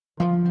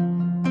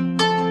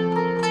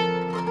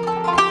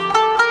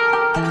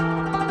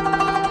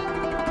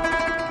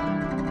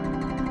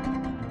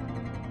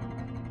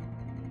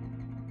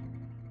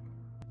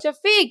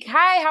 Shafiq,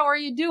 hi, how are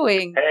you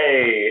doing?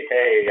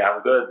 Hey,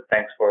 I'm good.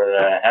 Thanks for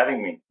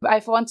having me.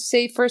 I want to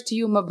say first to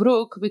you,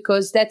 Mabruk,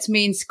 because that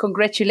means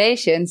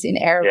congratulations in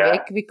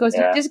Arabic, because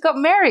you just got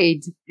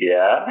married.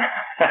 Yeah.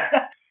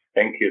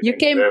 Thank you. You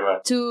came very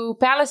much. to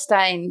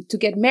Palestine to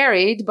get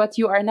married, but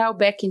you are now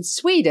back in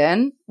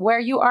Sweden,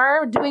 where you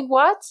are doing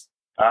what?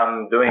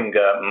 I'm doing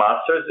a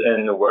master's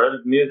in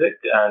world music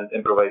and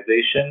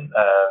improvisation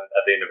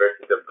at the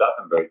University of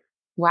Gothenburg.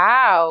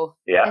 Wow.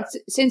 Yeah. And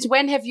since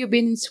when have you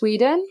been in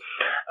Sweden?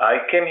 I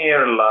came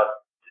here last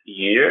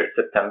year,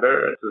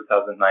 September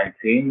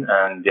 2019.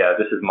 And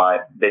this is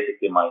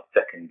basically my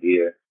second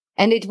year.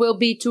 And it will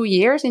be 2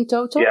 years in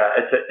total? Yeah,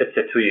 it's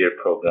a 2-year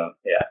program.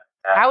 Yeah.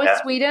 How is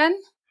Sweden?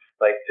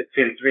 Like, it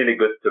feels really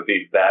good to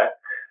be back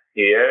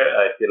here.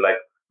 I feel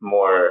like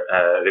more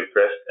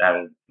refreshed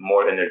and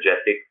more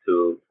energetic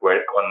to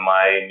work on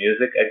my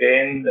music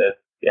again.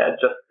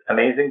 It's just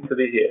amazing to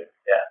be here.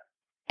 Yeah.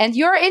 And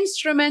your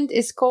instrument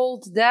is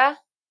called the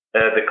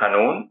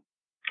qanun.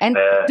 And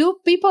do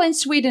people in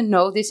Sweden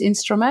know this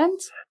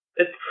instrument?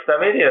 It's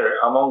familiar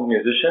among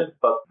musicians,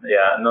 but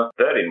not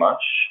very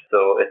much.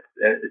 So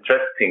it's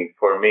interesting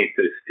for me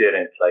to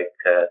experience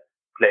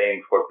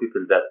playing for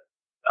people that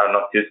are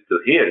not used to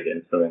hear the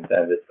instrument.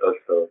 And it's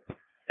also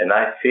a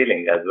nice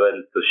feeling as well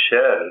to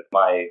share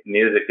my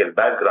musical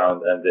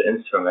background and the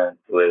instrument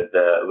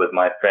with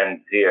my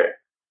friends here.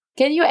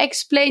 Can you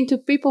explain to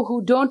people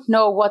who don't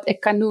know what a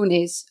qanun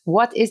is?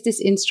 What is this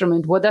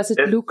instrument? What does it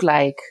look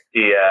like?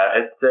 Yeah,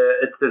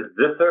 it's a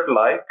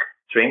zither-like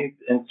stringed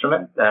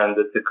instrument, and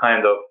it's a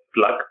kind of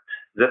plucked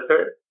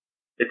zither.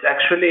 It's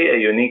actually a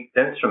unique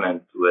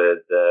instrument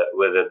with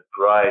a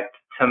bright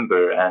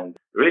timbre and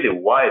really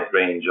wide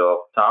range of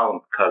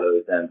sound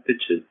colors and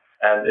pitches.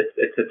 And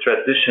it's a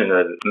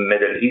traditional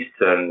Middle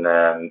Eastern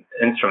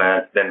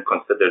instrument. It's been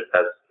considered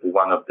as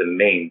one of the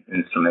main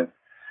instruments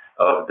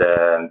of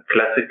the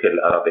classical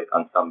Arabic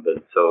ensemble.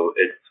 So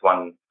it's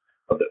one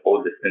of the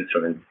oldest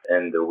instruments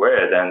in the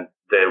world. And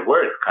the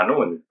word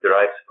qanun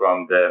derives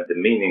from the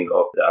meaning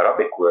of the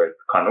Arabic word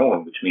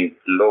qanun, which means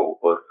law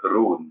or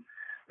rule.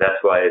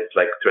 That's why it's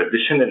like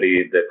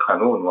traditionally the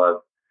qanun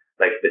was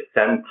like the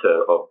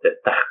center of the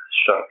takht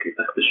al-sharqi.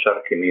 Takht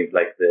al-sharqi means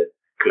like the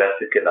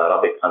classical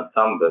Arabic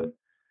ensemble.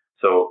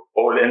 So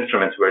all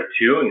instruments were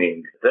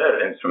tuning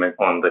their instrument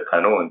on the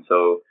qanun.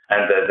 So,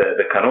 and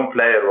the qanun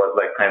player was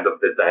like kind of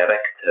the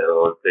director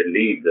or the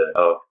leader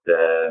of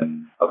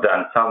the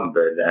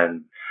ensemble,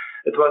 and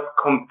it was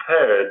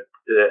compared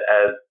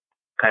as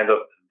kind of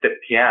the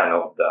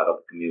piano of the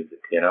Arabic music,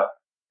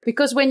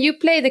 Because when you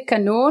play the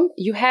qanun,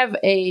 you have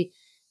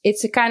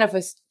it's a kind of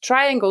a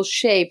triangle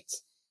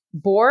shaped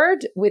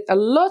board with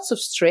lots of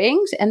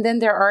strings. And then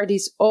there are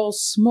these all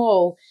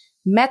small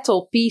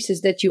metal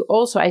pieces that you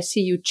also, I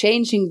see you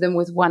changing them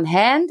with one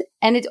hand.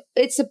 And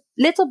it's a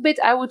little bit,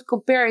 I would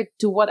compare it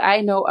to what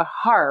I know, a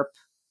harp.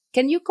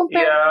 Can you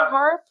compare it to a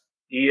harp?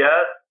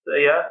 Yes.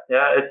 Yeah.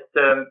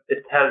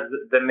 It has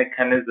the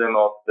mechanism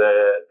of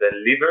the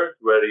levers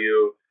where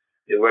you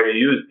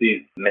use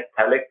these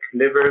metallic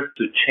levers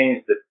to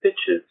change the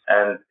pitches,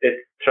 and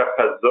its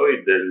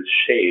trapezoidal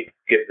shape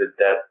gives it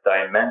that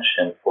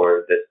dimension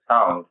for the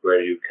sound,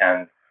 where you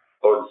can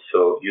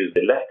also use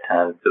the left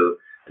hand to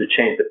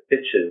change the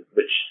pitches,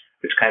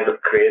 which kind of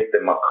creates the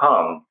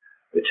maqam,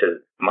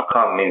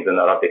 maqam means in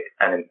Arabic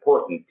an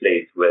important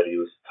place where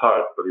you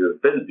start or you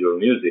build your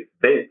music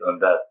based on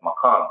that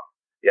maqam.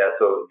 Yeah,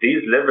 so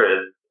these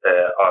levers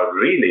are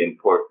really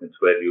important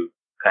where you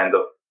kind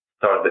of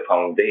start the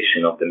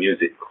foundation of the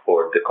music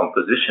or the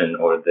composition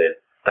or the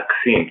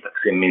taqsim.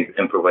 Taqsim means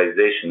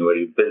improvisation, where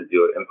you build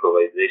your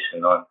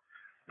improvisation on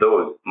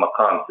those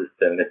maqam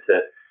system.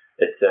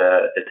 It's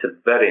a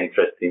very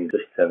interesting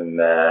system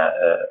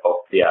of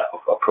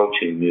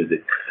approaching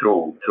music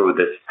through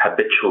this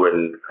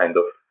habitual kind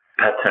of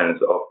patterns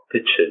of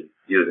pitches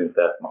using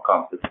that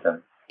maqam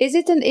system. Is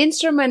it an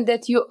instrument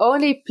that you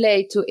only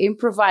play to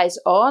improvise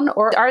on,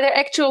 or are there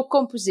actual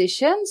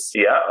compositions?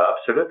 Yeah,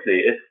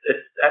 absolutely.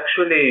 It's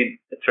actually,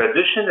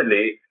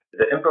 traditionally,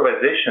 the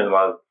improvisation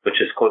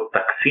which is called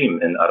taqsim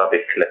in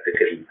Arabic,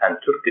 classical, and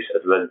Turkish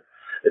as well.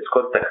 It's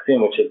called taqsim,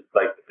 which is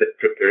like the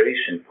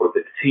preparation for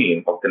the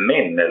theme of the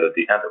main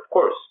melody. And of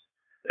course,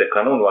 the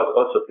qanun was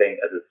also playing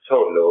as a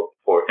solo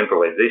for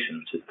improvisation,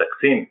 which is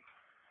taqsim,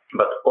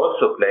 but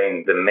also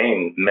playing the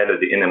main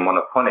melody in a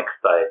monophonic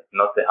style,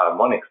 not the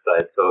harmonic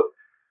style.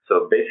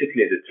 So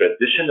basically the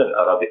traditional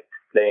Arabic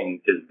playing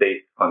is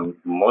based on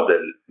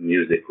modal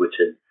music, which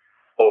is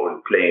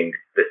all playing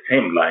the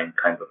same line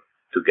kind of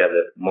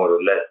together, more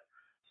or less.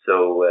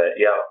 So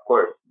yeah, of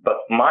course.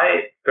 But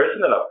my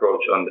personal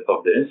approach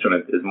of the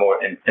instrument is more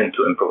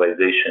into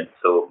improvisation.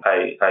 So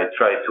I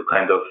try to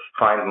kind of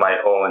find my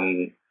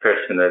own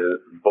personal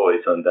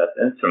voice on that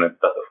instrument,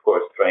 but of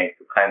course trying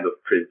to kind of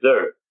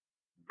preserve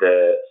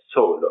the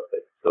soul of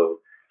it. So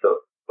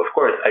of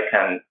course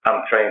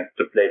I'm trying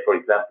to play, for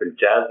example,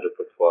 jazz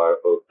repertoire,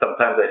 or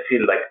sometimes I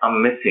feel like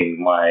I'm missing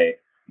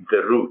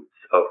the roots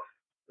of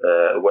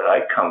where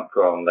I come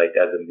from, like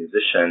as a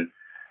musician,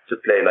 to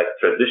play like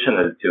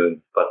traditional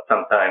tunes, but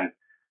sometimes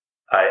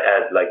I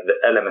add like the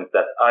elements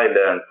that I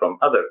learned from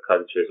other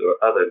cultures or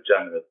other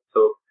genres.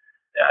 So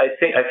I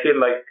feel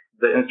like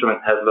the instrument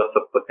has lots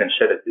of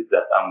potentialities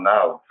that I'm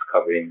now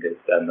discovering it,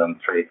 and I'm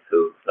trying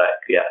to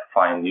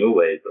find new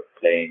ways of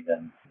playing.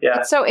 And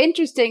it's so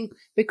interesting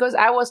because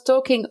I was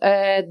talking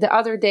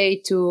yesterday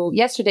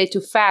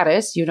to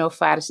Faris. You know,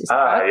 Faris is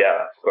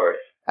of course,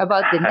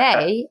 about the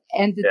ney,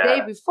 and the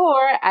day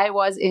before I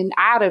was in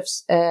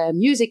Arif's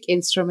music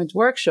instrument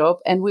workshop,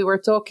 and we were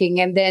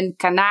talking, and then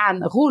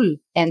Kanaan Ghul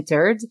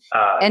entered,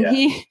 and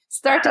he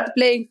started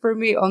playing for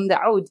me on the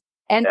oud.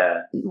 And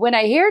when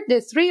I heard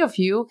the three of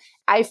you,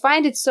 I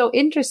find it so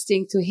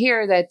interesting to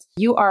hear that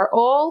you are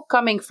all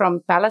coming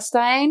from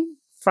Palestine,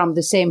 from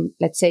the same,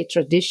 let's say,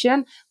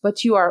 tradition,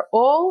 but you are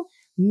all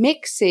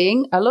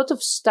mixing a lot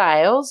of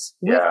styles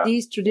with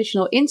these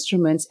traditional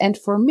instruments. And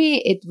for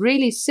me, it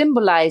really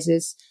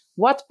symbolizes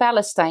what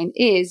Palestine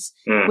is,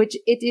 which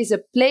it is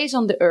a place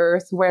on the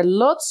earth where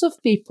lots of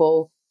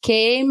people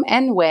came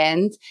and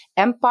went,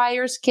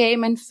 empires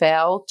came and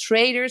fell,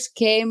 traders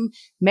came,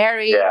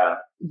 married,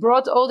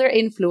 brought all their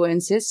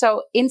influences.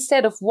 So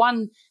instead of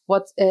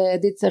what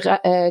did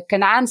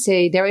Kanaan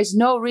say, there is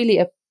no really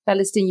a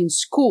Palestinian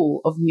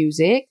school of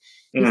music.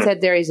 He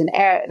said there is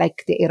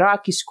like the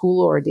Iraqi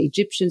school or the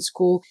Egyptian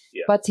school.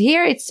 Yeah. But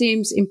here it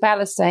seems in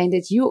Palestine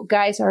that you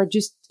guys are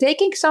just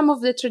taking some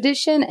of the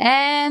tradition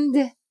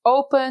and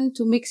open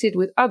to mix it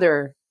with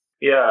other.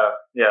 Yeah.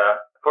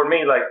 For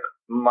me,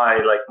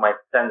 my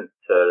center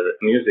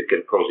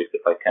musical project,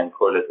 if I can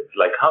call it, is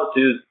like how to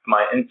use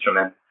my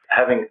instrument,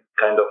 having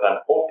kind of an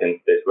open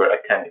space where I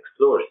can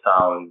explore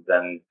sounds,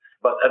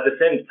 but at the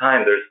same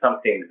time, there's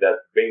something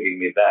that's bringing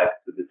me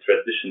back to the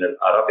traditional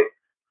Arabic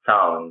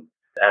sound.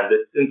 And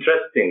it's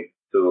interesting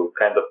to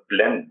kind of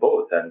blend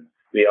both. And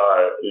we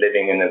are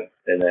living in a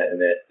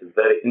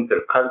very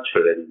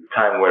intercultural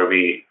time where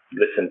we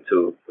listen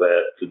to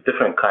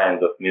different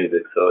kinds of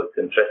music. So it's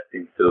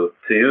interesting to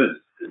use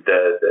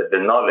the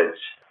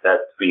knowledge that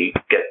we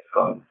get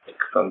from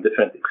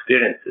different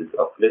experiences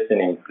of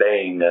listening,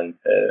 playing, and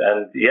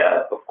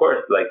of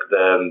course,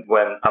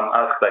 when I'm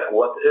asked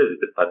what is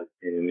the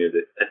Palestinian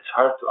music, it's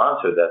hard to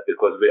answer that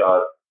because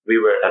we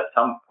were at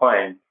some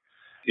point.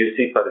 You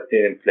see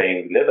Palestinians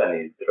playing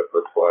Lebanese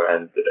repertoire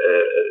and,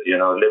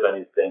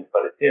 Lebanese playing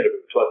Palestinian,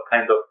 which was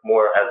kind of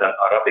more as an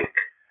Arabic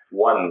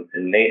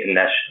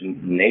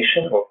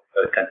nation or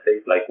I can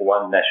say like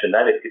one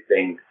nationality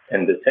playing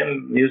in the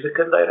same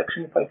musical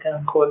direction, if I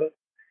can call it.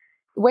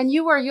 When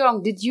you were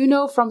young, did you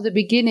know from the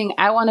beginning,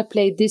 I want to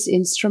play this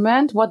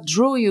instrument? What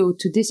drew you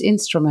to this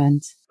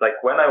instrument?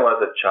 Like when I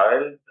was a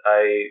child,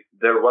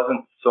 there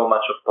wasn't so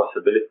much of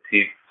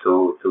possibility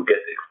to get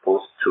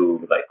exposed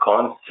to like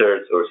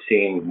concerts or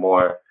seeing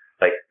more,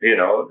 like, you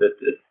know,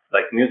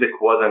 like music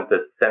wasn't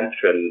the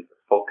central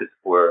focus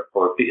for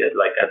people.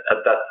 Like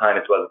at that time,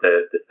 it was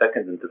the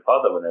second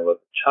intifada when I was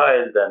a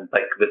child, and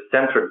like the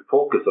central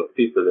focus of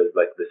people is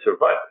like the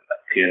survival.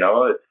 Like, you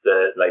know, it's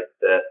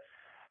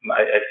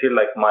I feel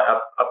like my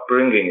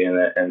upbringing in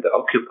the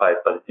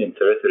occupied Palestinian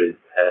territories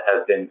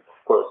has been, of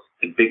course,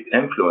 a big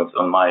influence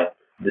on my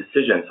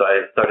decision. So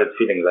I started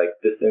feeling like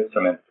this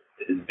instrument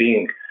is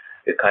being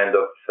a kind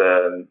of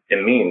a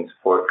means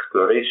for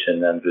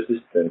exploration and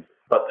resistance.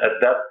 But at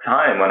that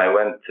time, when I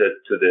went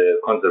to the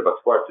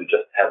conservatoire to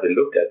just have a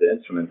look at the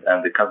instrument,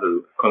 and the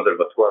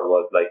conservatoire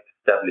was like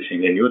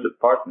establishing a new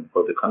department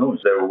for the qanun,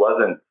 there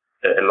wasn't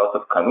a lot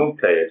of qanun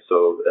players.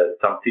 So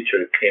some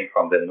teacher came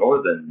from the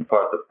northern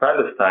part of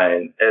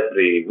Palestine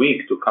every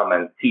week to come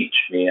and teach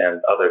me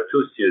and other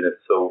two students.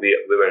 So we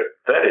were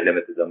very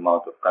limited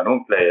amount of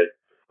qanun players.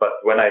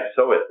 But when I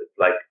saw it, it's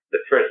like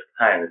the first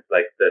time, it's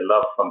like the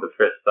love from the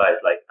first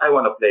sight, like I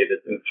want to play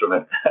this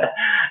instrument.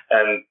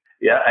 And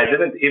yeah, I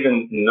didn't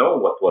even know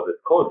what was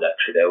it called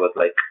actually. I was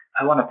like,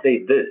 I want to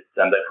play this,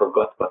 and I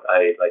forgot what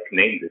I like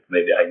named it.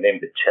 Maybe I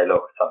named it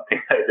cello or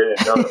something. I didn't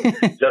know.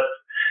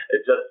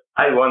 Just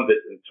I want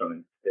this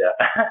instrument.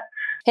 Yeah.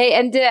 Hey,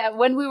 and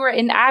when we were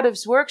in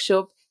Arif's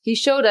workshop, he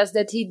showed us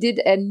that he did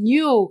a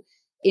new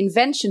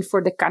invention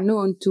for the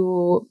qanun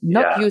to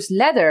not use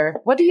leather.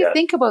 What do you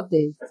think about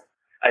this?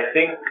 I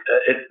think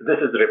this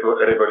is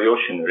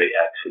revolutionary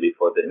actually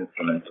for the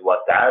instrument. What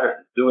Arif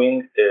is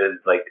doing is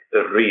like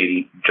a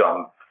real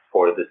jump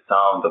for the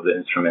sound of the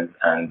instrument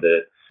and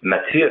the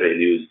material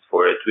used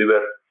for it. We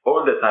were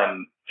all the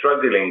time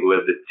struggling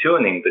with the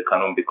tuning the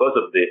qanun because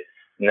of the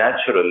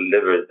natural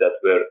levers that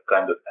were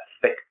kind of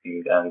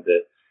affecting, and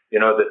you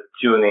know, the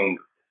tuning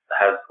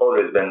has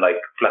always been like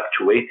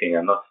fluctuating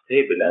and not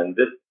stable. And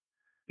this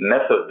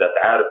method that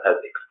Arif has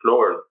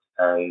explored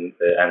and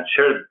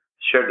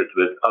shared it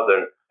with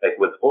other, like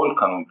with all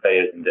qanun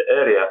players in the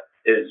area,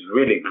 is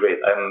really great.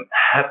 I'm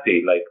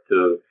happy like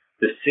to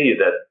see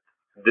that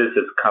this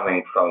is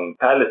coming from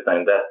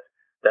Palestine,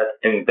 that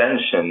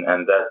invention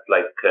and that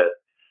like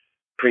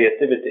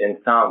creativity in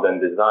sound and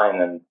design,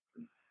 and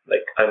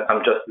like I'm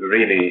just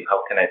really,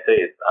 how can I say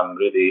it? I'm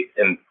really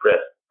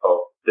impressed of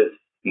this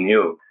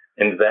new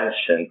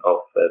invention of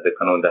the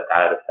qanun that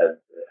Arif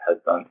has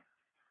done.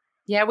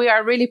 Yeah, we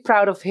are really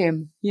proud of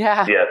him.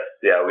 Yeah. Yes,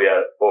 yeah, we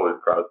are all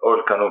proud.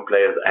 All qanun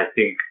players, I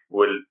think,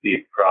 will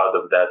be proud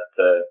of that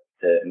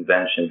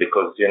invention,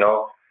 because, you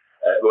know,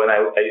 when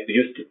I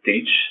used to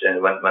teach,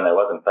 and when I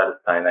was in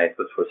Palestine, I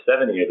taught for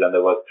 7 years, and I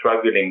was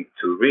struggling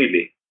to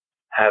really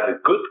have a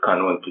good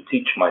qanun to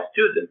teach my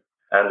students.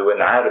 And when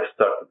Arif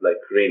started like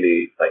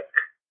really like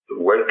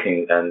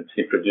working and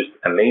he produced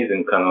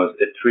amazing qanuns,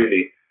 it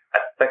really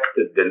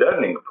affected the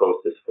learning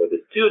process for the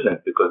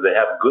students, because they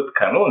have good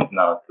qanuns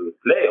now to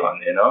play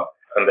on, you know.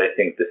 And I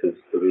think this is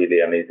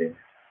really amazing.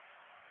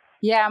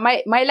 Yeah,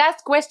 my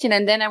last question,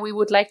 and then we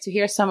would like to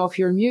hear some of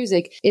your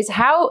music, is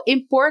how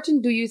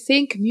important do you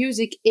think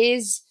music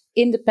is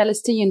in the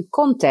Palestinian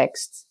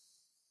context?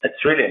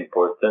 It's really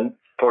important.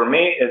 For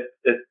me,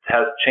 it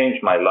has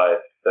changed my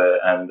life.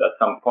 And at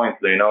some point,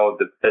 you know,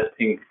 the best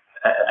thing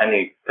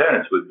any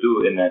parents would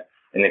do in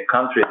a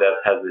country that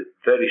has a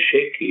very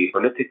shaky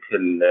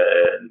political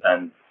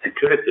and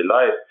security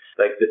life,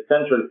 like the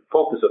central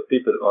focus of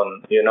people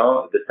on, you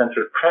know, the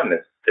central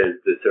premise is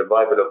the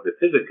survival of the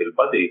physical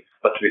body,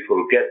 but we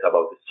forget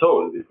about the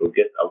soul. We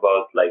forget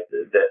about like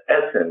the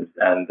essence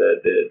and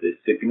the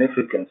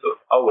significance of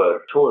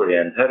our story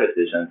and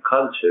heritage and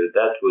culture.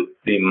 That would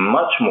be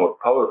much more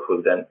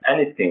powerful than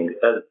anything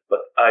else.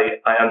 But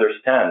I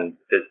understand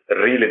it's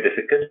really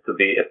difficult to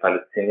be a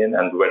Palestinian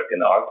and work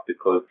in art,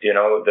 because, you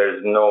know,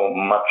 there's no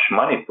much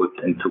money put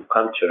into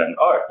culture and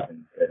art.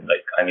 And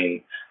like, I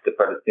mean, the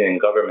Palestinian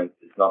government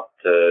is not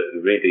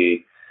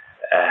really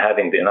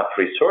having enough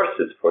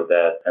resources for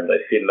that. And I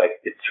feel like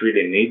it's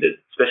really needed,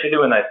 especially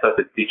when I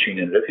started teaching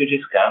in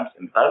refugee camps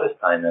in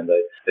Palestine. And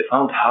I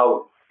found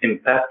how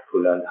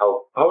impactful and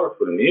how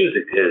powerful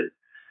music is,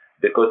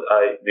 because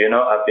I've been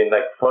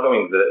like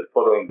following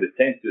the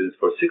same students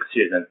for 6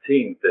 years and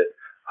seeing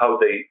how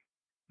they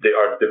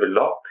are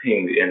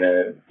developing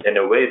in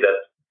a way that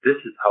this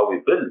is how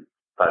we build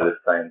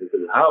Palestine. This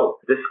is how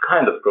this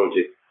kind of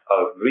projects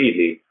are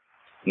really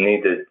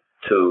needed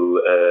to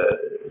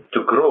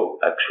grow,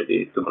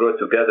 actually, to grow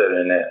together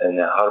in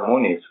a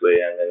harmonious way,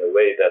 and in a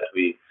way that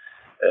we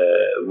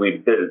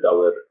rebuild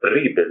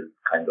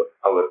kind of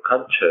our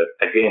culture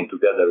again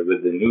together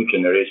with the new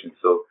generation.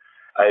 So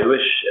I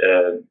wish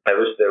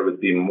there would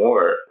be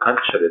more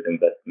cultural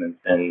investment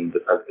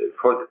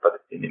for the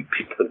Palestinian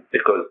people,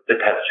 because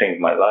it has changed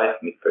my life,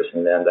 me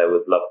personally, and I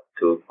would love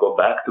to go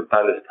back to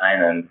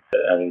Palestine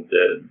and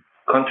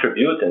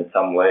contribute in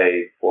some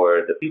way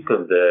for the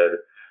people there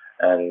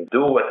and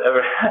do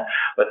whatever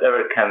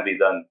whatever can be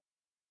done.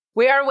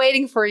 We are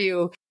waiting for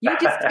you. You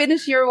just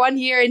finish your 1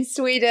 year in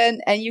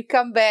Sweden and you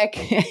come back.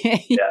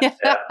 yeah.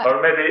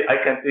 Or maybe I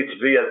can teach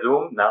via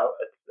Zoom now.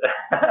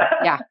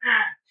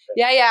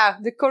 Yeah.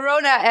 The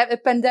corona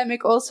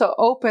pandemic also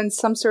opened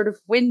some sort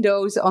of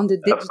windows on the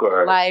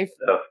digital life.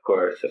 Of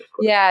course.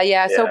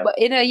 Yeah. So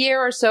in a year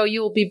or so,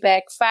 you'll be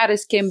back.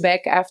 Faris came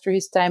back after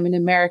his time in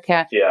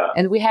America. Yeah.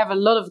 And we have a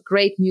lot of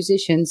great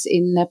musicians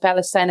in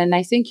Palestine. And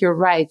I think you're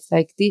right.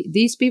 Like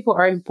these people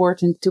are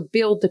important to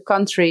build the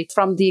country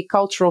from the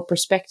cultural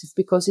perspective,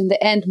 because in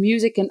the end,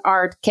 music and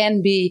art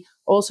can be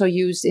also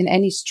used in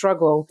any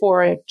struggle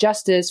for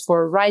justice,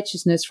 for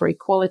righteousness, for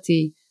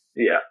equality.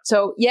 Yeah.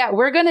 So,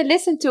 we're going to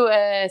listen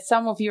to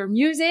some of your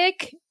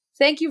music.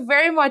 Thank you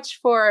very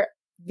much for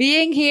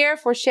being here,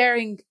 for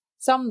sharing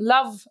some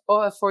love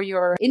for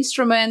your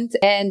instrument.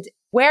 And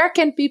where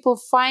can people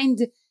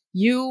find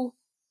you?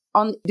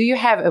 Do you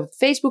have a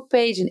Facebook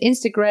page, an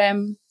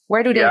Instagram?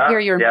 Where do they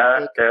hear your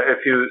music?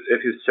 If you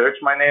search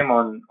my name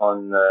on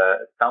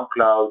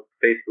SoundCloud,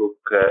 Facebook,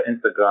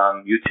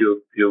 Instagram,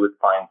 YouTube, you will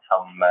find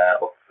some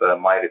of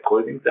my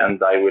recordings, and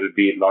I will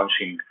be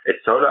launching a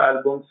solo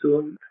album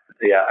soon.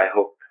 Yeah, I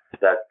hope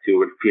that you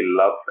will feel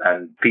love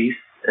and peace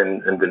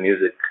in the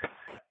music.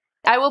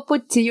 I will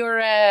put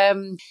your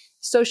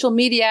social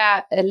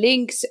media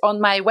links on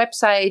my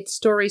website,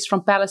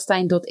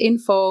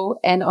 storiesfrompalestine.info,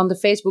 and on the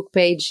Facebook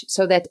page,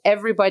 so that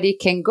everybody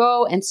can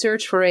go and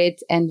search for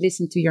it and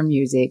listen to your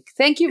music.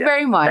 Thank you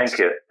very much.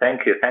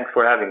 Thank you. Thanks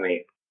for having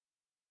me.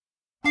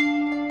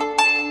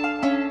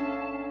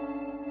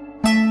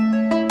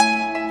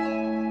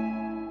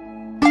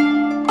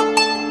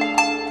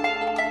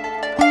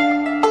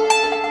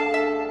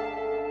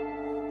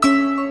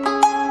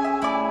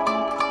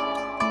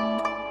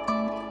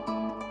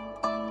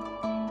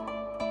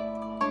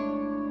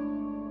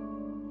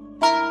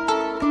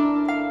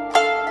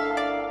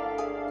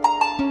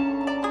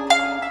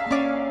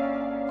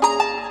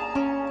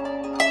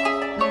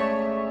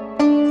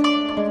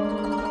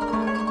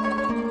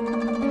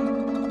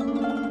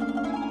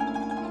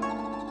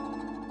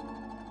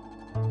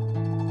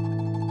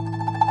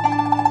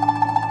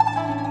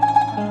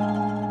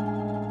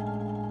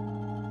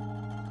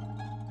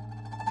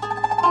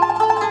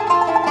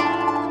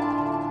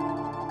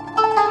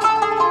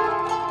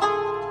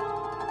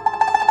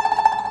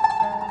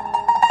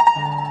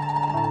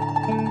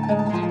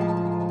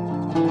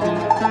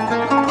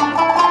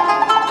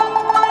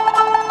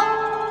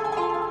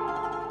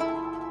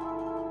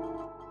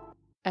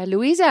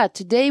 Louisa,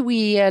 today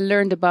we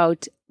learned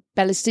about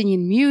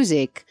Palestinian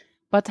music,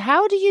 but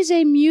how do you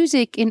say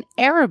music in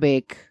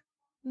Arabic?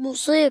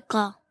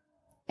 موسيقى.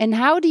 And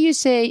how do you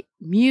say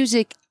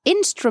music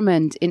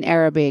instrument in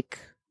Arabic?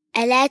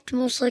 آلات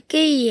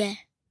موسيقية.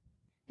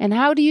 And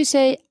how do you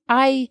say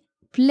I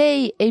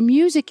play a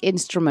music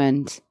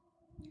instrument?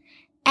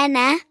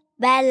 أنا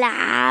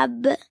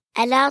بلعب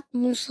آلات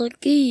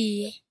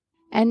موسيقية.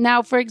 And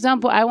now, for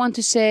example, I want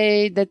to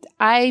say that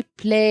I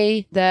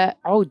play the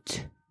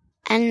oud.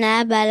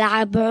 أنا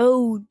بلعب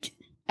عود.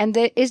 And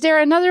is there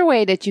another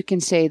way that you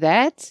can say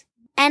that?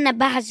 أنا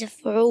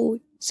بعزف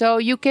عود. So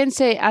you can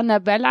say أنا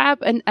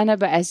بلعب and أنا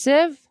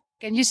بعزف.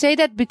 Can you say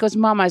that? Because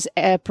Mama's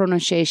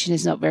pronunciation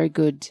is not very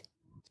good.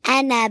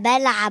 أنا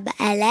بلعب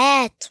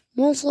آلات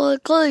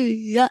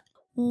موسيقية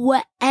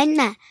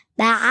وأنا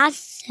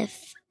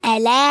بعزف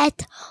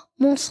آلات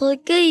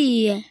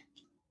موسيقية.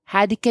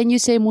 Hadi, can you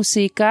say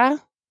موسيقى?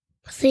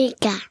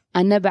 موسيقى.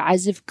 أنا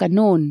بعزف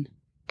قانون.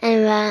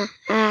 أنا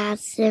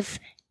بعزف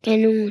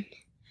قانون.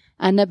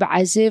 أنا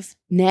بعزف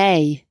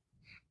ناي.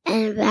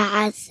 أنا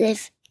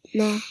بعزف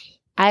ناي.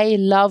 I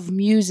love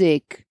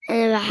music.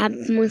 أنا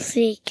بحب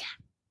موسيقى.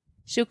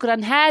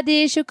 Shukran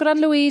Hadi, shukran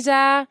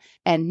Louisa.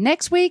 And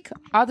next week,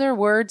 other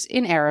words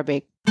in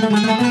Arabic.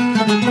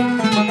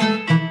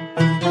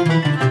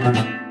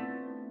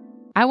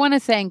 I want to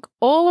thank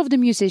all of the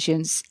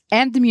musicians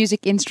and the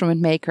music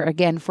instrument maker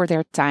again for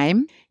their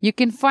time. You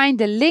can find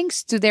the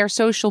links to their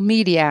social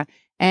media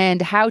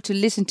and how to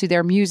listen to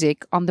their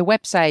music on the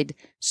website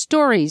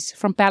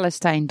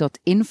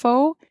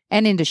storiesfrompalestine.info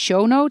and in the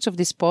show notes of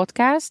this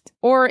podcast.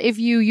 Or if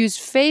you use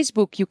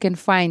Facebook, you can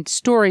find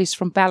Stories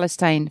from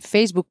Palestine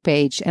Facebook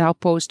page, and I'll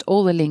post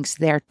all the links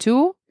there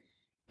too.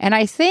 And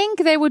I think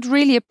they would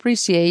really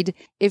appreciate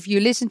if you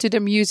listen to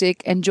their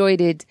music, enjoyed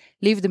it,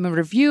 leave them a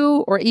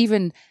review, or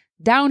even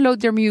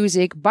download their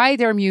music, buy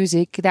their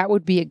music. That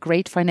would be a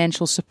great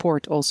financial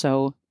support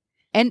also.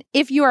 And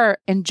if you are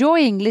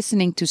enjoying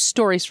listening to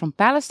Stories from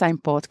Palestine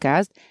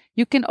podcast,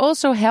 you can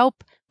also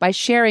help by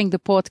sharing the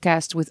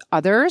podcast with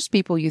others,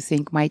 people you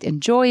think might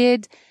enjoy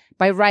it,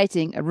 by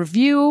writing a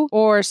review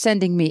or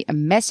sending me a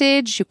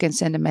message. You can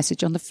send a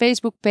message on the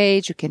Facebook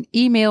page. You can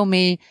email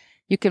me.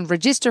 You can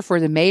register for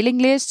the mailing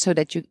list so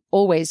that you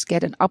always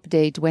get an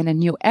update when a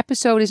new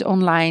episode is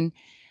online.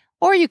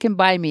 Or you can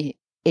buy me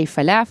a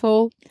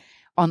falafel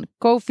on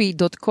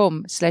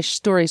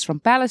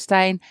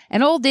ko-fi.com/storiesfrompalestine.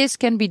 And all this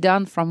can be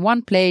done from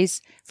one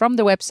place, from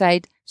the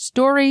website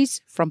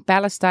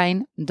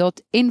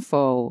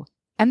storiesfrompalestine.info.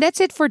 And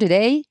that's it for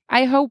today.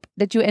 I hope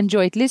that you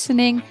enjoyed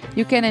listening.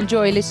 You can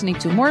enjoy listening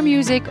to more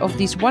music of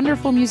these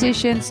wonderful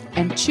musicians.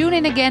 And tune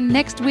in again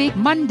next week,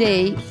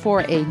 Monday,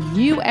 for a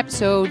new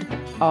episode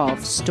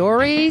of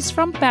Stories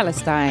from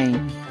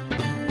Palestine.